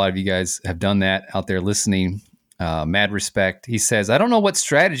 I know a lot of you guys have done that out there listening. Mad respect. He says, I don't know what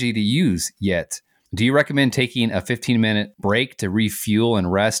strategy to use yet. Do you recommend taking a 15-minute break to refuel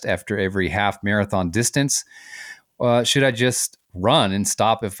and rest after every half marathon distance? Should I just run and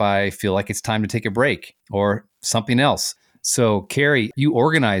stop if I feel like it's time to take a break or something else? So, Carrie, you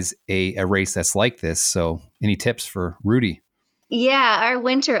organize a race that's like this. So any tips for Rudy? Yeah, our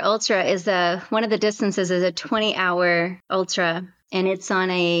winter ultra is one of the distances is a 20-hour ultra, and it's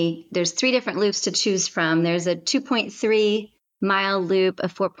there's 3 different loops to choose from. There's a 2.3 mile loop, a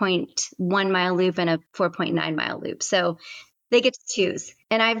 4.1 mile loop, and a 4.9 mile loop. So they get to choose.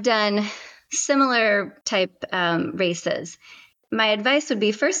 And I've done similar type races. My advice would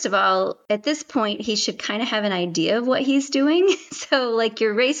be, first of all, at this point, he should kind of have an idea of what he's doing. So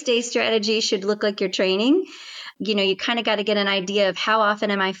your race day strategy should look like your training. You kind of got to get an idea of how often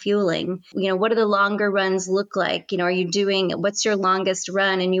am I fueling? What do the longer runs look like? What's your longest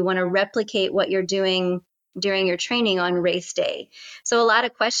run? And you want to replicate what you're doing during your training on race day. So a lot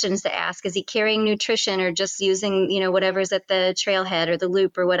of questions to ask. Is he carrying nutrition or just using, whatever's at the trailhead or the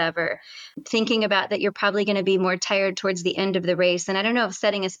loop or whatever? Thinking about that you're probably going to be more tired towards the end of the race. And I don't know if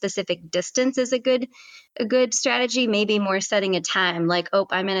setting a specific distance is a good strategy, maybe more setting a time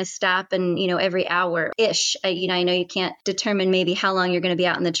I'm going to stop and, every hour-ish. I know you can't determine maybe how long you're going to be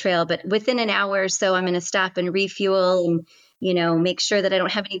out on the trail, but within an hour or so, I'm going to stop and refuel and make sure that I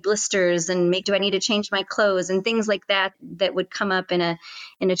don't have any blisters and do I need to change my clothes and things like that would come up in a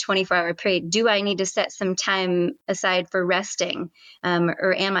 24-hour period. Do I need to set some time aside for resting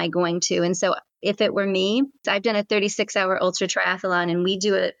or am I going to? And so if it were me, I've done a 36-hour ultra triathlon and we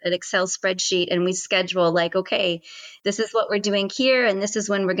do an Excel spreadsheet and we schedule okay, this is what we're doing here and this is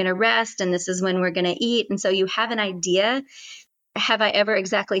when we're going to rest and this is when we're going to eat. And so you have an idea. Have I ever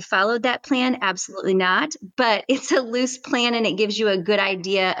exactly followed that plan? Absolutely not. But it's a loose plan and it gives you a good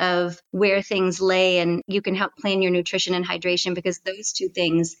idea of where things lay, and you can help plan your nutrition and hydration, because those two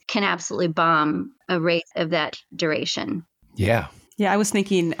things can absolutely bomb a race of that duration. Yeah. Yeah, I was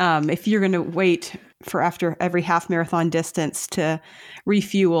thinking if you're going to wait for after every half marathon distance to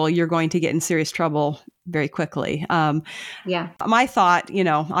refuel, you're going to get in serious trouble very quickly. Yeah. My thought,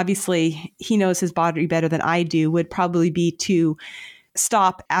 obviously he knows his body better than I do, would probably be to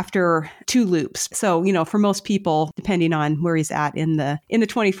stop after 2 loops. So, for most people, depending on where he's at in the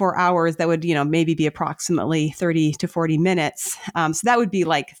 24 hours, that would, maybe be approximately 30 to 40 minutes. So that would be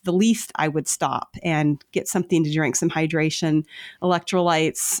like the least I would stop and get something to drink, some hydration,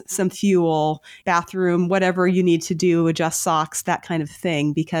 electrolytes, some fuel, bathroom, whatever you need to do, adjust socks, that kind of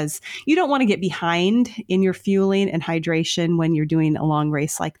thing, because you don't want to get behind in your fueling and hydration when you're doing a long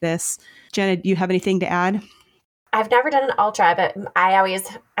race like this. Jenna, do you have anything to add? I've never done an ultra, but I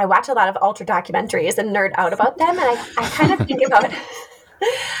watch a lot of ultra documentaries and nerd out about them. And I kind of think about,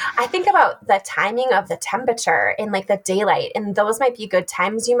 I think about the timing of the temperature in like the daylight, and those might be good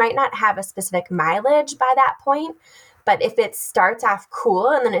times. You might not have a specific mileage by that point, but if it starts off cool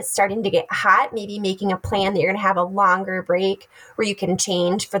and then it's starting to get hot, maybe making a plan that you're going to have a longer break where you can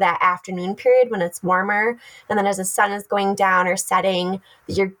change for that afternoon period when it's warmer. And then as the sun is going down or setting,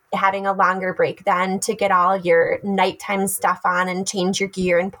 you're having a longer break then to get all of your nighttime stuff on and change your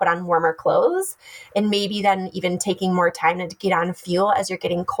gear and put on warmer clothes. And maybe then even taking more time to get on fuel as you're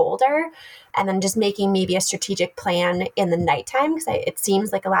getting colder. And then just making maybe a strategic plan in the nighttime, because it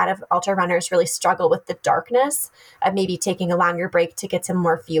seems like a lot of ultra runners really struggle with the darkness of maybe taking a longer break to get some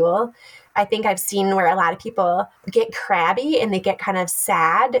more fuel. I think I've seen where a lot of people get crabby and they get kind of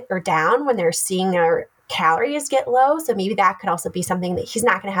sad or down when they're seeing their calories get low. So maybe that could also be something that he's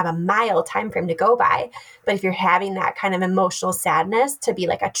not going to have a mile time frame to go by. But if you're having that kind of emotional sadness, to be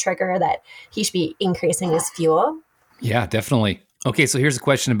like a trigger that he should be increasing his fuel. Yeah, definitely. Okay, so here's a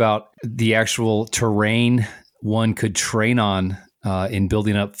question about the actual terrain one could train on in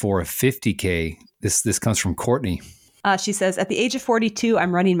building up for a 50K. This comes from Courtney. She says, at the age of 42,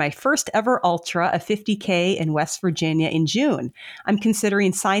 I'm running my first ever ultra, a 50K in West Virginia in June. I'm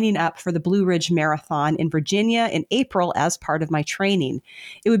considering signing up for the Blue Ridge Marathon in Virginia in April as part of my training.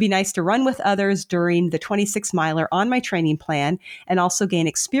 It would be nice to run with others during the 26-miler on my training plan and also gain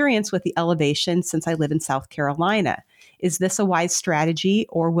experience with the elevation since I live in South Carolina. Is this a wise strategy,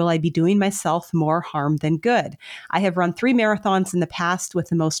 or will I be doing myself more harm than good? I have run 3 marathons in the past, with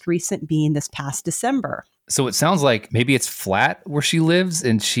the most recent being this past December. So it sounds like maybe it's flat where she lives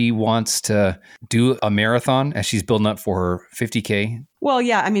and she wants to do a marathon as she's building up for her 50K. Well,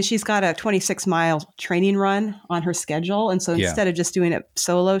 yeah. I mean, she's got a 26-mile training run on her schedule. And so instead of just doing it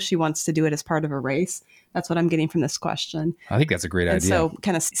solo, she wants to do it as part of a race. That's what I'm getting from this question. I think that's a great idea. So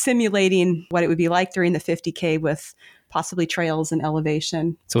kind of simulating what it would be like during the 50K with possibly trails and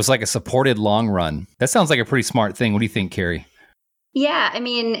elevation. So it's like a supported long run. That sounds like a pretty smart thing. What do you think, Carrie? Yeah, I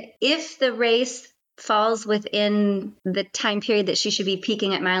mean, if the race falls within the time period that she should be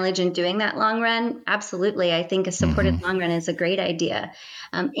peaking at mileage and doing that long run, absolutely. I think a supported long run is a great idea.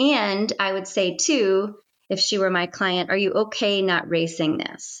 And I would say too, if she were my client, are you okay not racing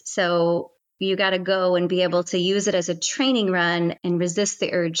this? So you got to go and be able to use it as a training run and resist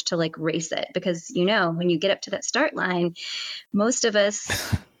the urge to like race it. Because, when you get up to that start line, most of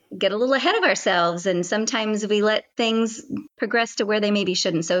us get a little ahead of ourselves. And sometimes we let things progress to where they maybe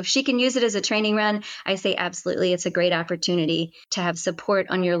shouldn't. So if she can use it as a training run, I say absolutely. It's a great opportunity to have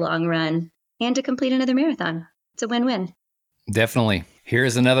support on your long run and to complete another marathon. It's a win-win. Definitely.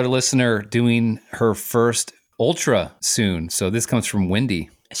 Here's another listener doing her first ultra soon. So this comes from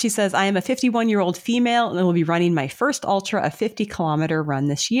Wendy. She says, I am a 51-year-old female and will be running my first ultra, a 50-kilometer run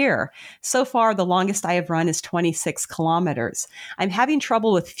this year. So far, the longest I have run is 26 kilometers. I'm having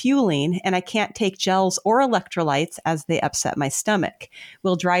trouble with fueling, and I can't take gels or electrolytes as they upset my stomach.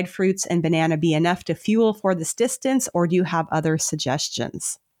 Will dried fruits and banana be enough to fuel for this distance, or do you have other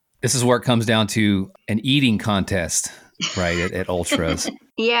suggestions? This is where it comes down to an eating contest, right, at ultras.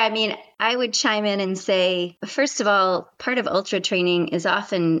 Yeah, I mean, I would chime in and say, first of all, part of ultra training is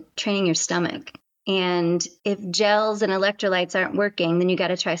often training your stomach. And if gels and electrolytes aren't working, then you got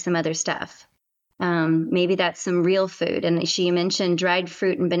to try some other stuff. Maybe that's some real food. And she mentioned dried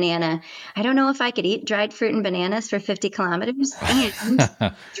fruit and banana. I don't know if I could eat dried fruit and bananas for 50 kilometers. And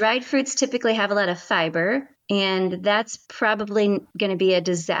dried fruits typically have a lot of fiber, and that's probably going to be a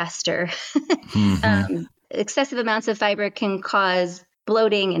disaster. Excessive amounts of fiber can cause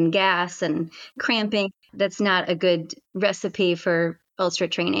bloating and gas and cramping. That's not a good recipe for ultra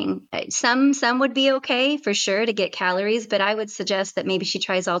training. Some would be okay for sure to get calories, but I would suggest that maybe she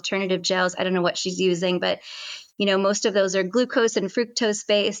tries alternative gels. I don't know what she's using, but most of those are glucose and fructose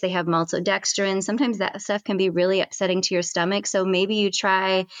based. They have maltodextrin. Sometimes that stuff can be really upsetting to your stomach. So maybe you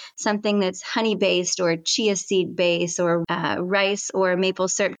try something that's honey based or chia seed based or rice or maple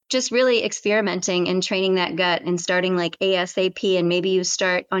syrup. Just really experimenting and training that gut and starting like ASAP. And maybe you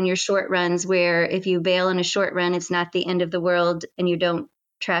start on your short runs where if you bail on a short run, it's not the end of the world and you don't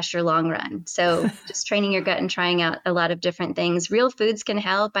trash your long run. So just training your gut and trying out a lot of different things. Real foods can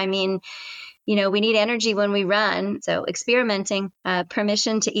help. I mean, we need energy when we run. So experimenting,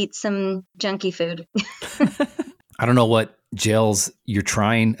 permission to eat some junky food. I don't know what gels you're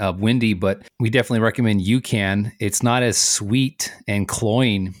trying, Wendy, but we definitely recommend UCAN. It's not as sweet and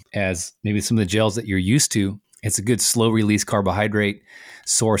cloying as maybe some of the gels that you're used to. It's a good slow release carbohydrate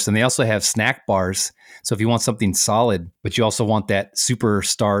source. And they also have snack bars. So if you want something solid, but you also want that super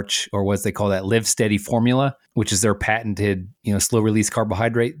starch or what they call that Live Steady formula, which is their patented, slow release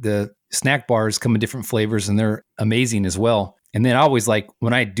carbohydrate, the snack bars come in different flavors and they're amazing as well. And then I always like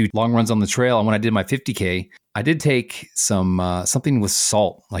when I do long runs on the trail and when I did my 50K, I did take some something with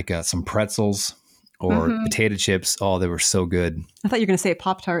salt, like some pretzels or potato chips. Oh, they were so good. I thought you were going to say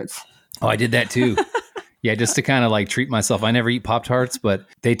Pop-Tarts. Oh, I did that too. Yeah, just to kind of like treat myself. I never eat Pop-Tarts, but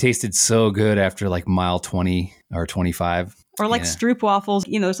they tasted so good after like mile 20 or 25. Or like Stroop waffles.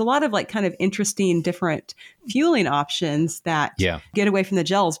 There's a lot of like kind of interesting different fueling options that get away from the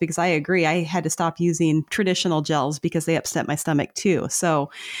gels, because I agree. I had to stop using traditional gels because they upset my stomach too. So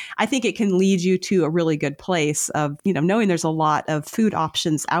I think it can lead you to a really good place of, knowing there's a lot of food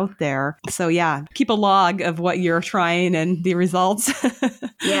options out there. So yeah, keep a log of what you're trying and the results.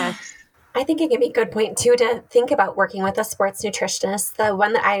 Yes. I think it can be a good point too to think about working with a sports nutritionist. The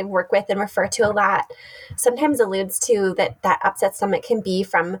one that I work with and refer to a lot sometimes alludes to that upset stomach can be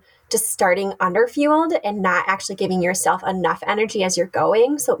from just starting underfueled and not actually giving yourself enough energy as you're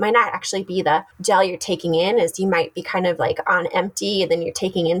going. So it might not actually be the gel you're taking in, as you might be kind of like on empty and then you're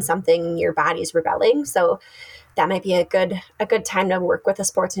taking in something and your body's rebelling. So that might be a good time to work with a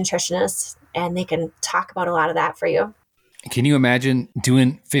sports nutritionist, and they can talk about a lot of that for you. Can you imagine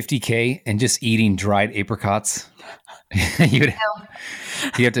doing 50K and just eating dried apricots? You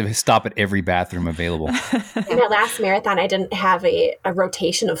have to stop at every bathroom available. In that last marathon, I didn't have a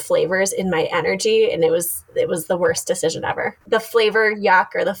rotation of flavors in my energy, and it was the worst decision ever. The flavor yuck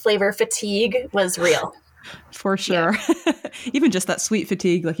or the flavor fatigue was real. For sure. Yeah. Even just that sweet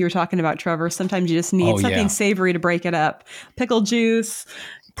fatigue, like you were talking about, Trevor. Sometimes you just need something savory to break it up. Pickle juice,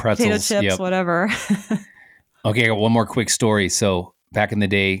 pretzels, potato chips, whatever. Okay, I got one more quick story. So back in the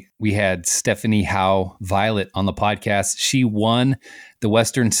day, we had Stephanie Howe Violet on the podcast. She won the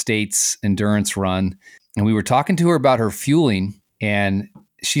Western States Endurance Run, and we were talking to her about her fueling, and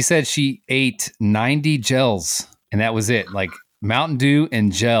she said she ate 90 gels, and that was it, like Mountain Dew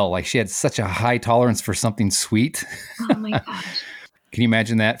and gel. Like she had such a high tolerance for something sweet. Oh my gosh. Can you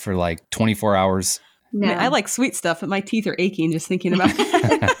imagine that for like 24 hours? No. I like sweet stuff, but my teeth are aching just thinking about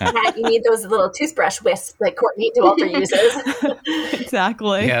it. You need those little toothbrush wisps that Courtney Dauwalter uses.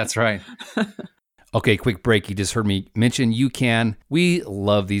 Exactly. Yeah, that's right. Okay, quick break. You just heard me mention UCAN. We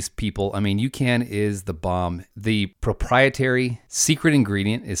love these people. I mean, UCAN is the bomb. The proprietary secret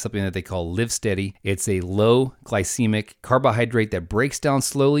ingredient is something that they call Live Steady. It's a low glycemic carbohydrate that breaks down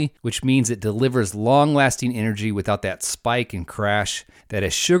slowly, which means it delivers long-lasting energy without that spike and crash that a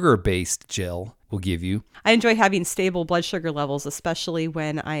sugar-based gel will give you. I enjoy having stable blood sugar levels, especially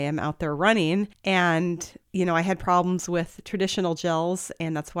when I am out there running. And, I had problems with traditional gels,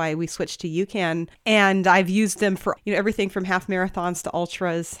 and that's why we switched to UCAN. And I've used them for, everything from half marathons to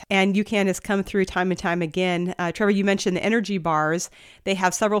ultras. And UCAN has come through time and time again. Trevor, you mentioned the energy bars. They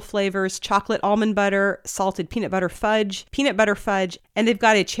have several flavors: chocolate almond butter, salted peanut butter fudge, and they've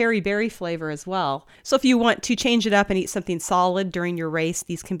got a cherry berry flavor as well. So if you want to change it up and eat something solid during your race,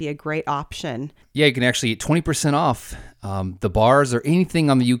 these can be a great option. Yeah, you can actually get 20% off the bars or anything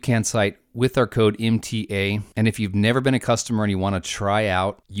on the UCAN site with our code MTA. And if you've never been a customer and you want to try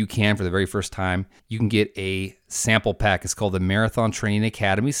out UCAN for the very first time, you can get a sample pack. It's called the Marathon Training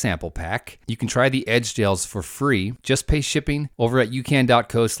Academy Sample Pack. You can try the Edge gels for free. Just pay shipping over at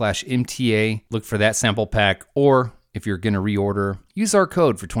ucan.co/MTA. Look for that sample pack, or if you're going to reorder, use our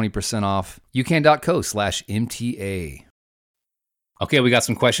code for 20% off, ucan.co/MTA. Okay, we got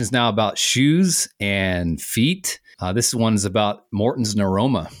some questions now about shoes and feet. This one is about Morton's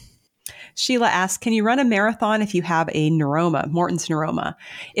Neuroma. Sheila asks, can you run a marathon if you have a neuroma, Morton's neuroma?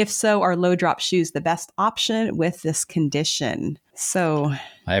 If so, are low drop shoes the best option with this condition? So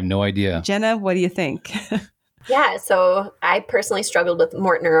I have no idea. Jenna, what do you think? Yeah, so I personally struggled with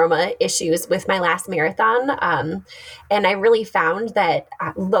Morton aroma issues with my last marathon. And I really found that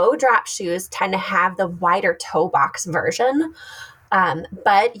low drop shoes tend to have the wider toe box version.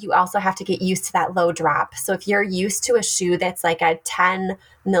 But you also have to get used to that low drop. So if you're used to a shoe that's like a 10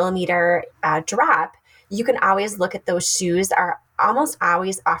 millimeter drop, you can always look at those shoes are almost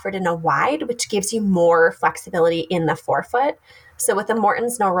always offered in a wide, which gives you more flexibility in the forefoot. So with the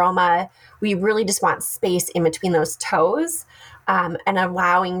Morton's No Roma, we really just want space in between those toes and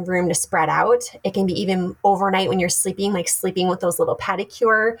allowing room to spread out. It can be even overnight when you're sleeping, like sleeping with those little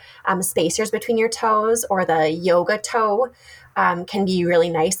pedicure spacers between your toes, or the yoga toe can be really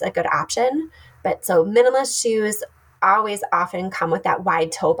nice, a good option. But so minimalist shoes always often come with that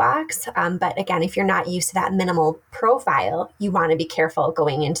wide toe box. But again, if you're not used to that minimal profile, you want to be careful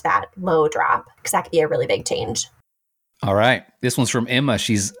going into that low drop because that could be a really big change. All right. This one's from Emma.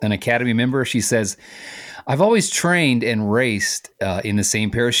 She's an Academy member. She says, I've always trained and raced in the same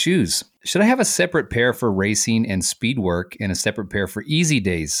pair of shoes. Should I have a separate pair for racing and speed work and a separate pair for easy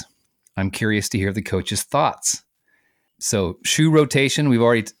days? I'm curious to hear the coach's thoughts. So shoe rotation, we've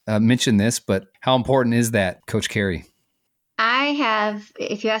already mentioned this, but how important is that, Coach Carey?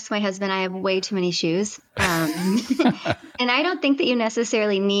 If you ask my husband, I have way too many shoes. And I don't think that you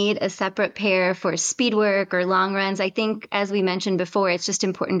necessarily need a separate pair for speed work or long runs. I think, as we mentioned before, it's just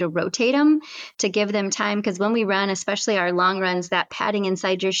important to rotate them, to give them time. Because when we run, especially our long runs, that padding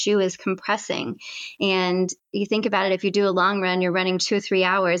inside your shoe is compressing. And you think about it, if you do a long run, you're running 2 or 3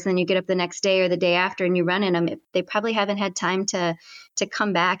 hours, then you get up the next day or the day after and you run in them. They probably haven't had time to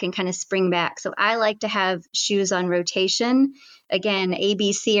come back and kind of spring back. So I like to have shoes on rotation, again,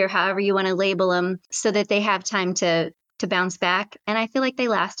 ABC or however you want to label them, so that they have time to bounce back. And I feel like they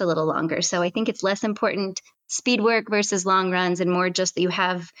last a little longer. So I think it's less important speed work versus long runs and more just that you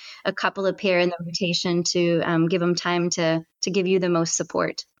have a couple of pair in the rotation to give them time to give you the most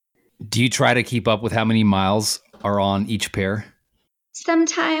support. Do you try to keep up with how many miles are on each pair?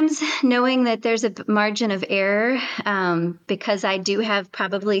 Sometimes, knowing that there's a margin of error, because I do have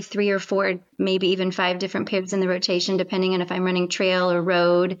probably 3 or 4, maybe even 5 different pairs in the rotation, depending on if I'm running trail or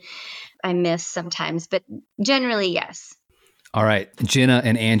road. I miss sometimes, but generally, yes. All right, Jenna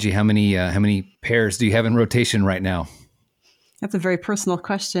and Angie, how many pairs do you have in rotation right now? That's a very personal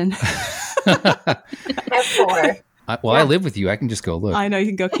question. I have 4. I live with you. I can just go look. I know, you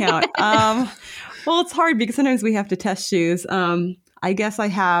can go count. Well, it's hard because sometimes we have to test shoes. I guess I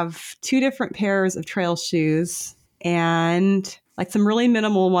have 2 different pairs of trail shoes and like some really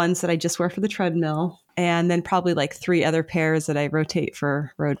minimal ones that I just wear for the treadmill. And then probably like 3 other pairs that I rotate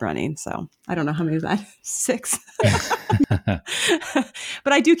for road running. So I don't know how many is that? 6.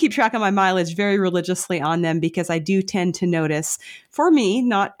 But I do keep track of my mileage very religiously on them because I do tend to notice, for me,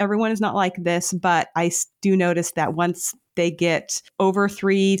 not everyone is not like this, but I do notice that once they get over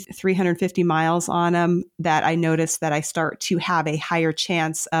 350 miles on them, that I notice that I start to have a higher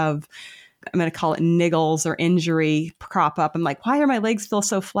chance of, I'm going to call it niggles or injury crop up. I'm like, why are my legs feel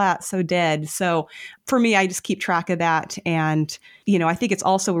so flat, so dead? So for me, I just keep track of that. And, I think it's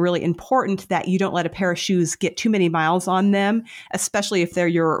also really important that you don't let a pair of shoes get too many miles on them, especially if they're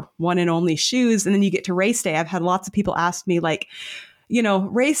your one and only shoes. And then you get to race day. I've had lots of people ask me like, the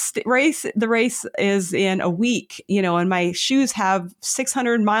race is in a week, and my shoes have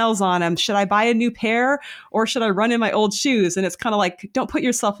 600 miles on them. Should I buy a new pair or should I run in my old shoes? And it's kind of like, don't put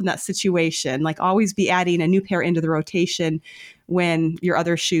yourself in that situation. Like, always be adding a new pair into the rotation when your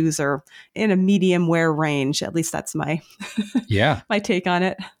other shoes are in a medium wear range. At least that's my my take on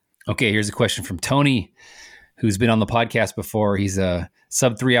it. Okay, here's a question from Tony, who's been on the podcast before. He's a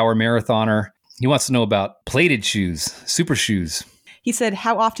sub 3-hour marathoner. He wants to know about plated shoes, super shoes. He said,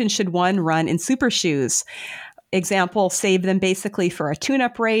 how often should one run in super shoes? Example, save them basically for a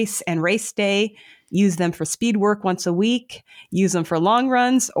tune-up race and race day, use them for speed work once a week, use them for long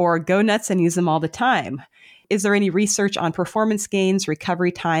runs, or go nuts and use them all the time. Is there any research on performance gains,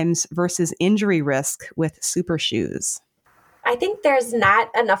 recovery times versus injury risk with super shoes? I think there's not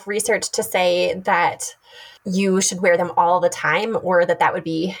enough research to say that you should wear them all the time or that would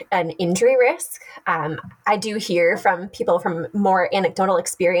be an injury risk. I do hear from people from more anecdotal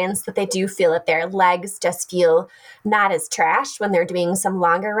experience that they do feel that their legs just feel not as trashed when they're doing some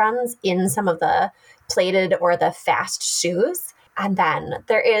longer runs in some of the plated or the fast shoes. And then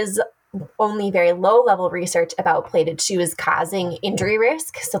there is only very low level research about plated shoes causing injury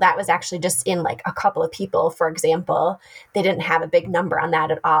risk. So that was actually just in like a couple of people, for example. They didn't have a big number on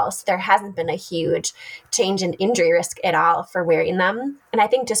that at all. So there hasn't been a huge change in injury risk at all for wearing them. And I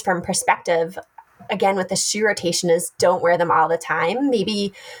think just from perspective, again, with the shoe rotation is don't wear them all the time.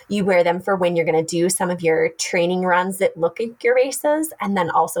 Maybe you wear them for when you're going to do some of your training runs that look like your races, and then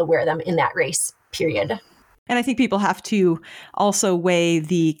also wear them in that race period. And I think people have to also weigh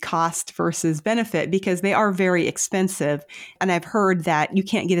the cost versus benefit because they are very expensive. And I've heard that you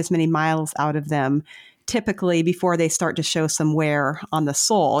can't get as many miles out of them typically before they start to show some wear on the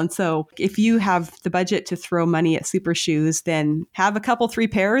sole. And so if you have the budget to throw money at super shoes, then have a couple, 3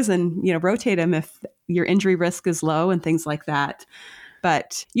 pairs and, rotate them if your injury risk is low and things like that.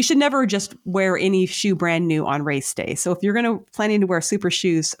 But you should never just wear any shoe brand new on race day. So if you're planning to wear super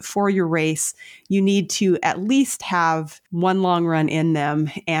shoes for your race, you need to at least have one long run in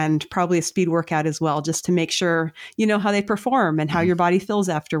them and probably a speed workout as well, just to make sure you know how they perform and how your body feels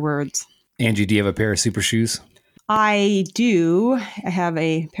afterwards. Angie, do you have a pair of super shoes? I do. I have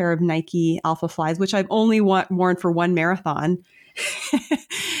a pair of Nike Alpha Flies, which I've only worn for one marathon.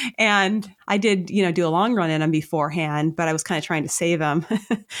 And I did, do a long run in them beforehand, but I was kind of trying to save them,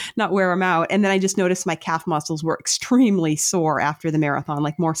 not wear them out. And then I just noticed my calf muscles were extremely sore after the marathon,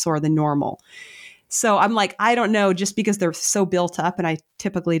 like more sore than normal. So I'm like, I don't know, just because they're so built up, and I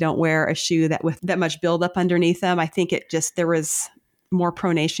typically don't wear a shoe that with that much buildup underneath them. I think there was more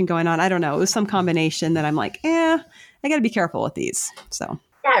pronation going on. I don't know. It was some combination that I'm like, I got to be careful with these. So.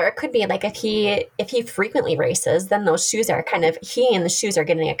 Yeah, or it could be like if he frequently races, then those shoes are he and the shoes are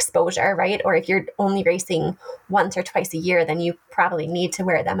getting exposure, right? Or if you're only racing once or twice a year, then you probably need to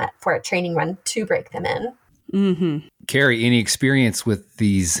wear them for a training run to break them in. Mm-hmm. Carrie, any experience with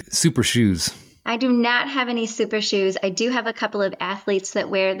these super shoes? I do not have any super shoes. I do have a couple of athletes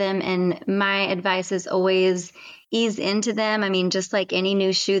that wear them, and my advice is always ease into them. I mean, just like any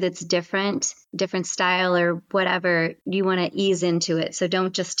new shoe that's different style or whatever, you want to ease into it. So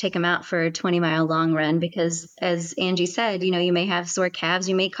don't just take them out for a 20-mile long run because, as Angie said, you may have sore calves,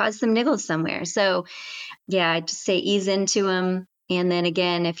 you may cause some niggles somewhere. So yeah, I just say ease into them. And then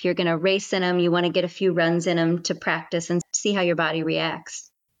again, if you're going to race in them, you want to get a few runs in them to practice and see how your body reacts.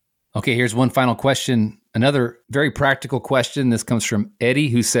 Okay, here's one final question. Another very practical question. This comes from Eddie,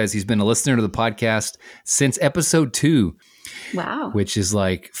 who says he's been a listener to the podcast since episode 2. Wow. Which is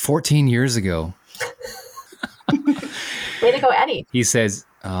like 14 years ago. Way to go, Eddie. He says,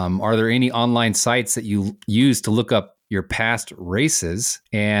 are there any online sites that you use to look up your past races?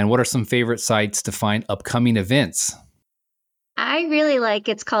 And what are some favorite sites to find upcoming events? I really like,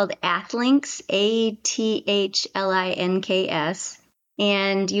 it's called Athlinks, ATHLINKS.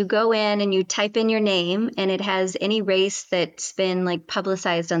 And you go in and you type in your name, and it has any race that's been like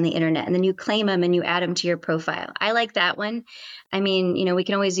publicized on the internet, and then you claim them and you add them to your profile. I like that one. I mean, we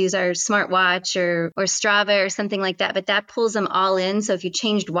can always use our smartwatch or Strava or something like that, but that pulls them all in. So if you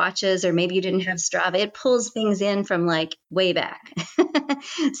changed watches or maybe you didn't have Strava, it pulls things in from like way back.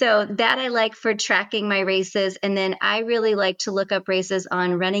 So that I like for tracking my races. And then I really like to look up races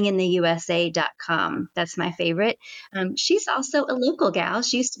on runningintheusa.com. That's my favorite. She's also a local gal.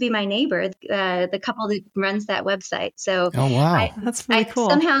 She used to be my neighbor, the couple that runs that website. So oh, wow. That's really cool.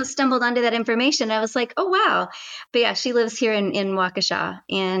 I somehow stumbled onto that information. I was like, oh, wow. But yeah, she lives here in Waukesha,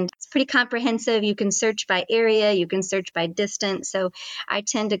 and it's pretty comprehensive. You can search by area, you can search by distance. So I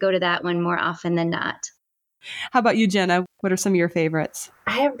tend to go to that one more often than not. How about you, Jenna? What are some of your favorites?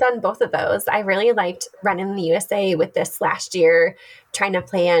 I have done both of those. I really liked running the USA with this last year, trying to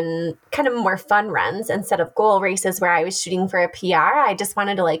plan kind of more fun runs instead of goal races where I was shooting for a PR. I just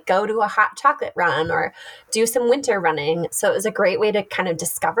wanted to like go to a hot chocolate run or do some winter running. So it was a great way to kind of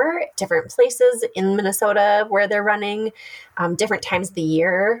discover different places in Minnesota where they're running, different times of the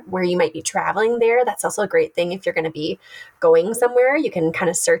year where you might be traveling there. That's also a great thing. If you're going to be going somewhere, you can kind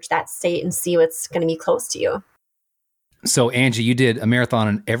of search that state and see what's going to be close to you. So, Angie, you did a marathon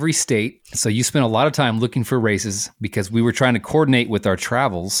in every state. So you spent a lot of time looking for races because we were trying to coordinate with our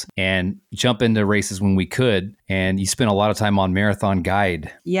travels and jump into races when we could. And you spent a lot of time on Marathon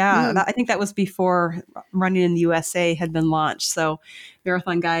Guide. Yeah, I think that was before Running in the USA had been launched. So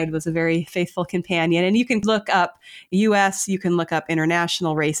Marathon Guide was a very faithful companion. And you can look up US, you can look up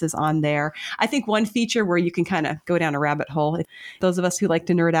international races on there. I think one feature where you can kind of go down a rabbit hole, those of us who like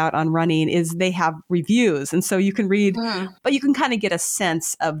to nerd out on running, is they have reviews. And so you can read, but you can kind of get a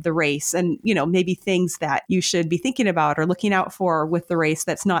sense of the race and, maybe things that you should be thinking about or looking out for with the race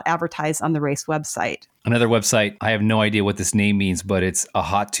that's not advertised on the race website. Another website, I have no idea what this name means, but it's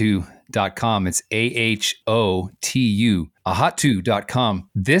ahotu.com. It's AHOTU, ahotu.com.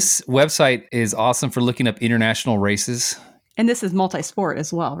 This website is awesome for looking up international races. And this is multi-sport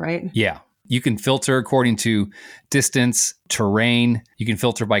as well, right? Yeah. You can filter according to distance, terrain. You can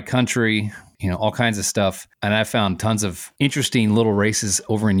filter by country, all kinds of stuff. And I found tons of interesting little races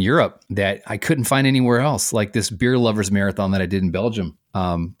over in Europe that I couldn't find anywhere else, like this Beer Lovers Marathon that I did in Belgium.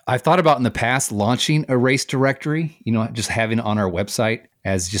 I've thought about in the past launching a race directory, just having it on our website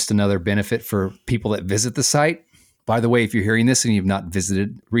as just another benefit for people that visit the site. By the way, if you're hearing this and you've not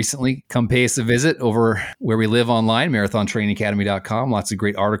visited recently, come pay us a visit over where we live online, marathontrainingacademy.com. Lots of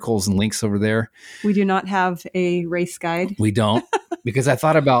great articles and links over there. We do not have a race guide. We don't, because I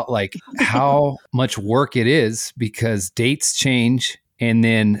thought about how much work it is, because dates change and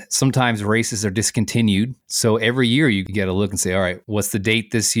then sometimes races are discontinued. So every year you get a look and say, all right, what's the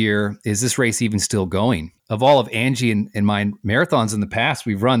date this year? Is this race even still going? Of all of Angie and my marathons in the past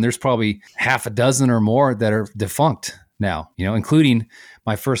we've run, there's probably half a dozen or more that are defunct now, including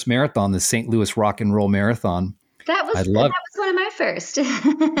my first marathon, the St. Louis Rock and Roll Marathon. That was one of my first.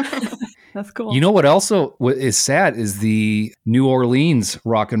 That's cool. You know what also is sad is the New Orleans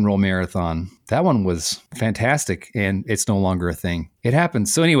Rock and Roll Marathon. That one was fantastic, and it's no longer a thing. It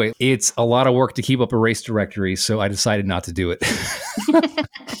happens. So anyway, it's a lot of work to keep up a race directory, so I decided not to do it.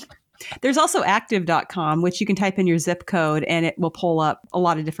 There's also active.com, which you can type in your zip code and it will pull up a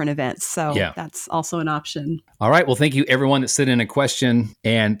lot of different events. So That's also an option. All right. Well, thank you everyone that sent in a question.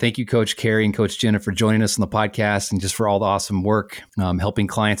 And thank you, Coach Carrie and Coach Jenna, for joining us on the podcast and just for all the awesome work helping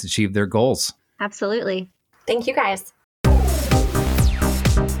clients achieve their goals. Absolutely. Thank you, guys.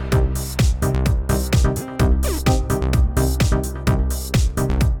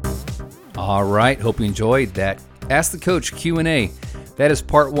 All right. Hope you enjoyed that Ask the Coach Q&A. That is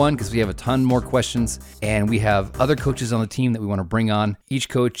part one, because we have a ton more questions and we have other coaches on the team that we want to bring on. Each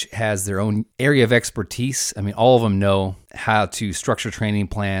coach has their own area of expertise. I mean, all of them know how to structure training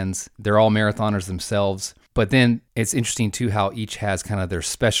plans. They're all marathoners themselves. But then it's interesting too how each has kind of their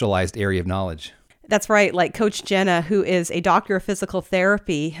specialized area of knowledge. That's right. Like Coach Jenna, who is a doctor of physical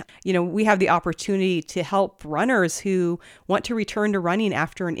therapy, we have the opportunity to help runners who want to return to running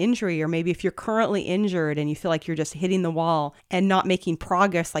after an injury, or maybe if you're currently injured and you feel like you're just hitting the wall and not making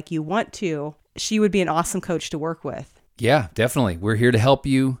progress like you want to. She would be an awesome coach to work with. Yeah, definitely. We're here to help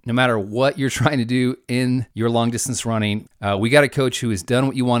you no matter what you're trying to do in your long distance running. We got a coach who has done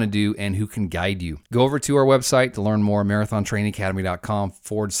what you want to do and who can guide you. Go over to our website to learn more,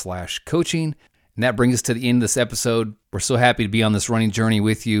 marathontrainingacademy.com/coaching. And that brings us to the end of this episode. We're so happy to be on this running journey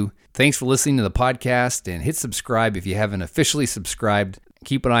with you. Thanks for listening to the podcast, and hit subscribe if you haven't officially subscribed.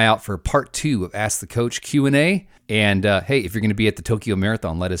 Keep an eye out for part 2 of Ask the Coach Q&A. And hey, if you're going to be at the Tokyo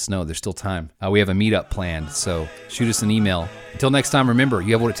Marathon, let us know. There's still time. We have a meetup planned, so shoot us an email. Until next time, remember,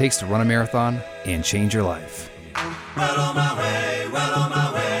 you have what it takes to run a marathon and change your life. Well on my way.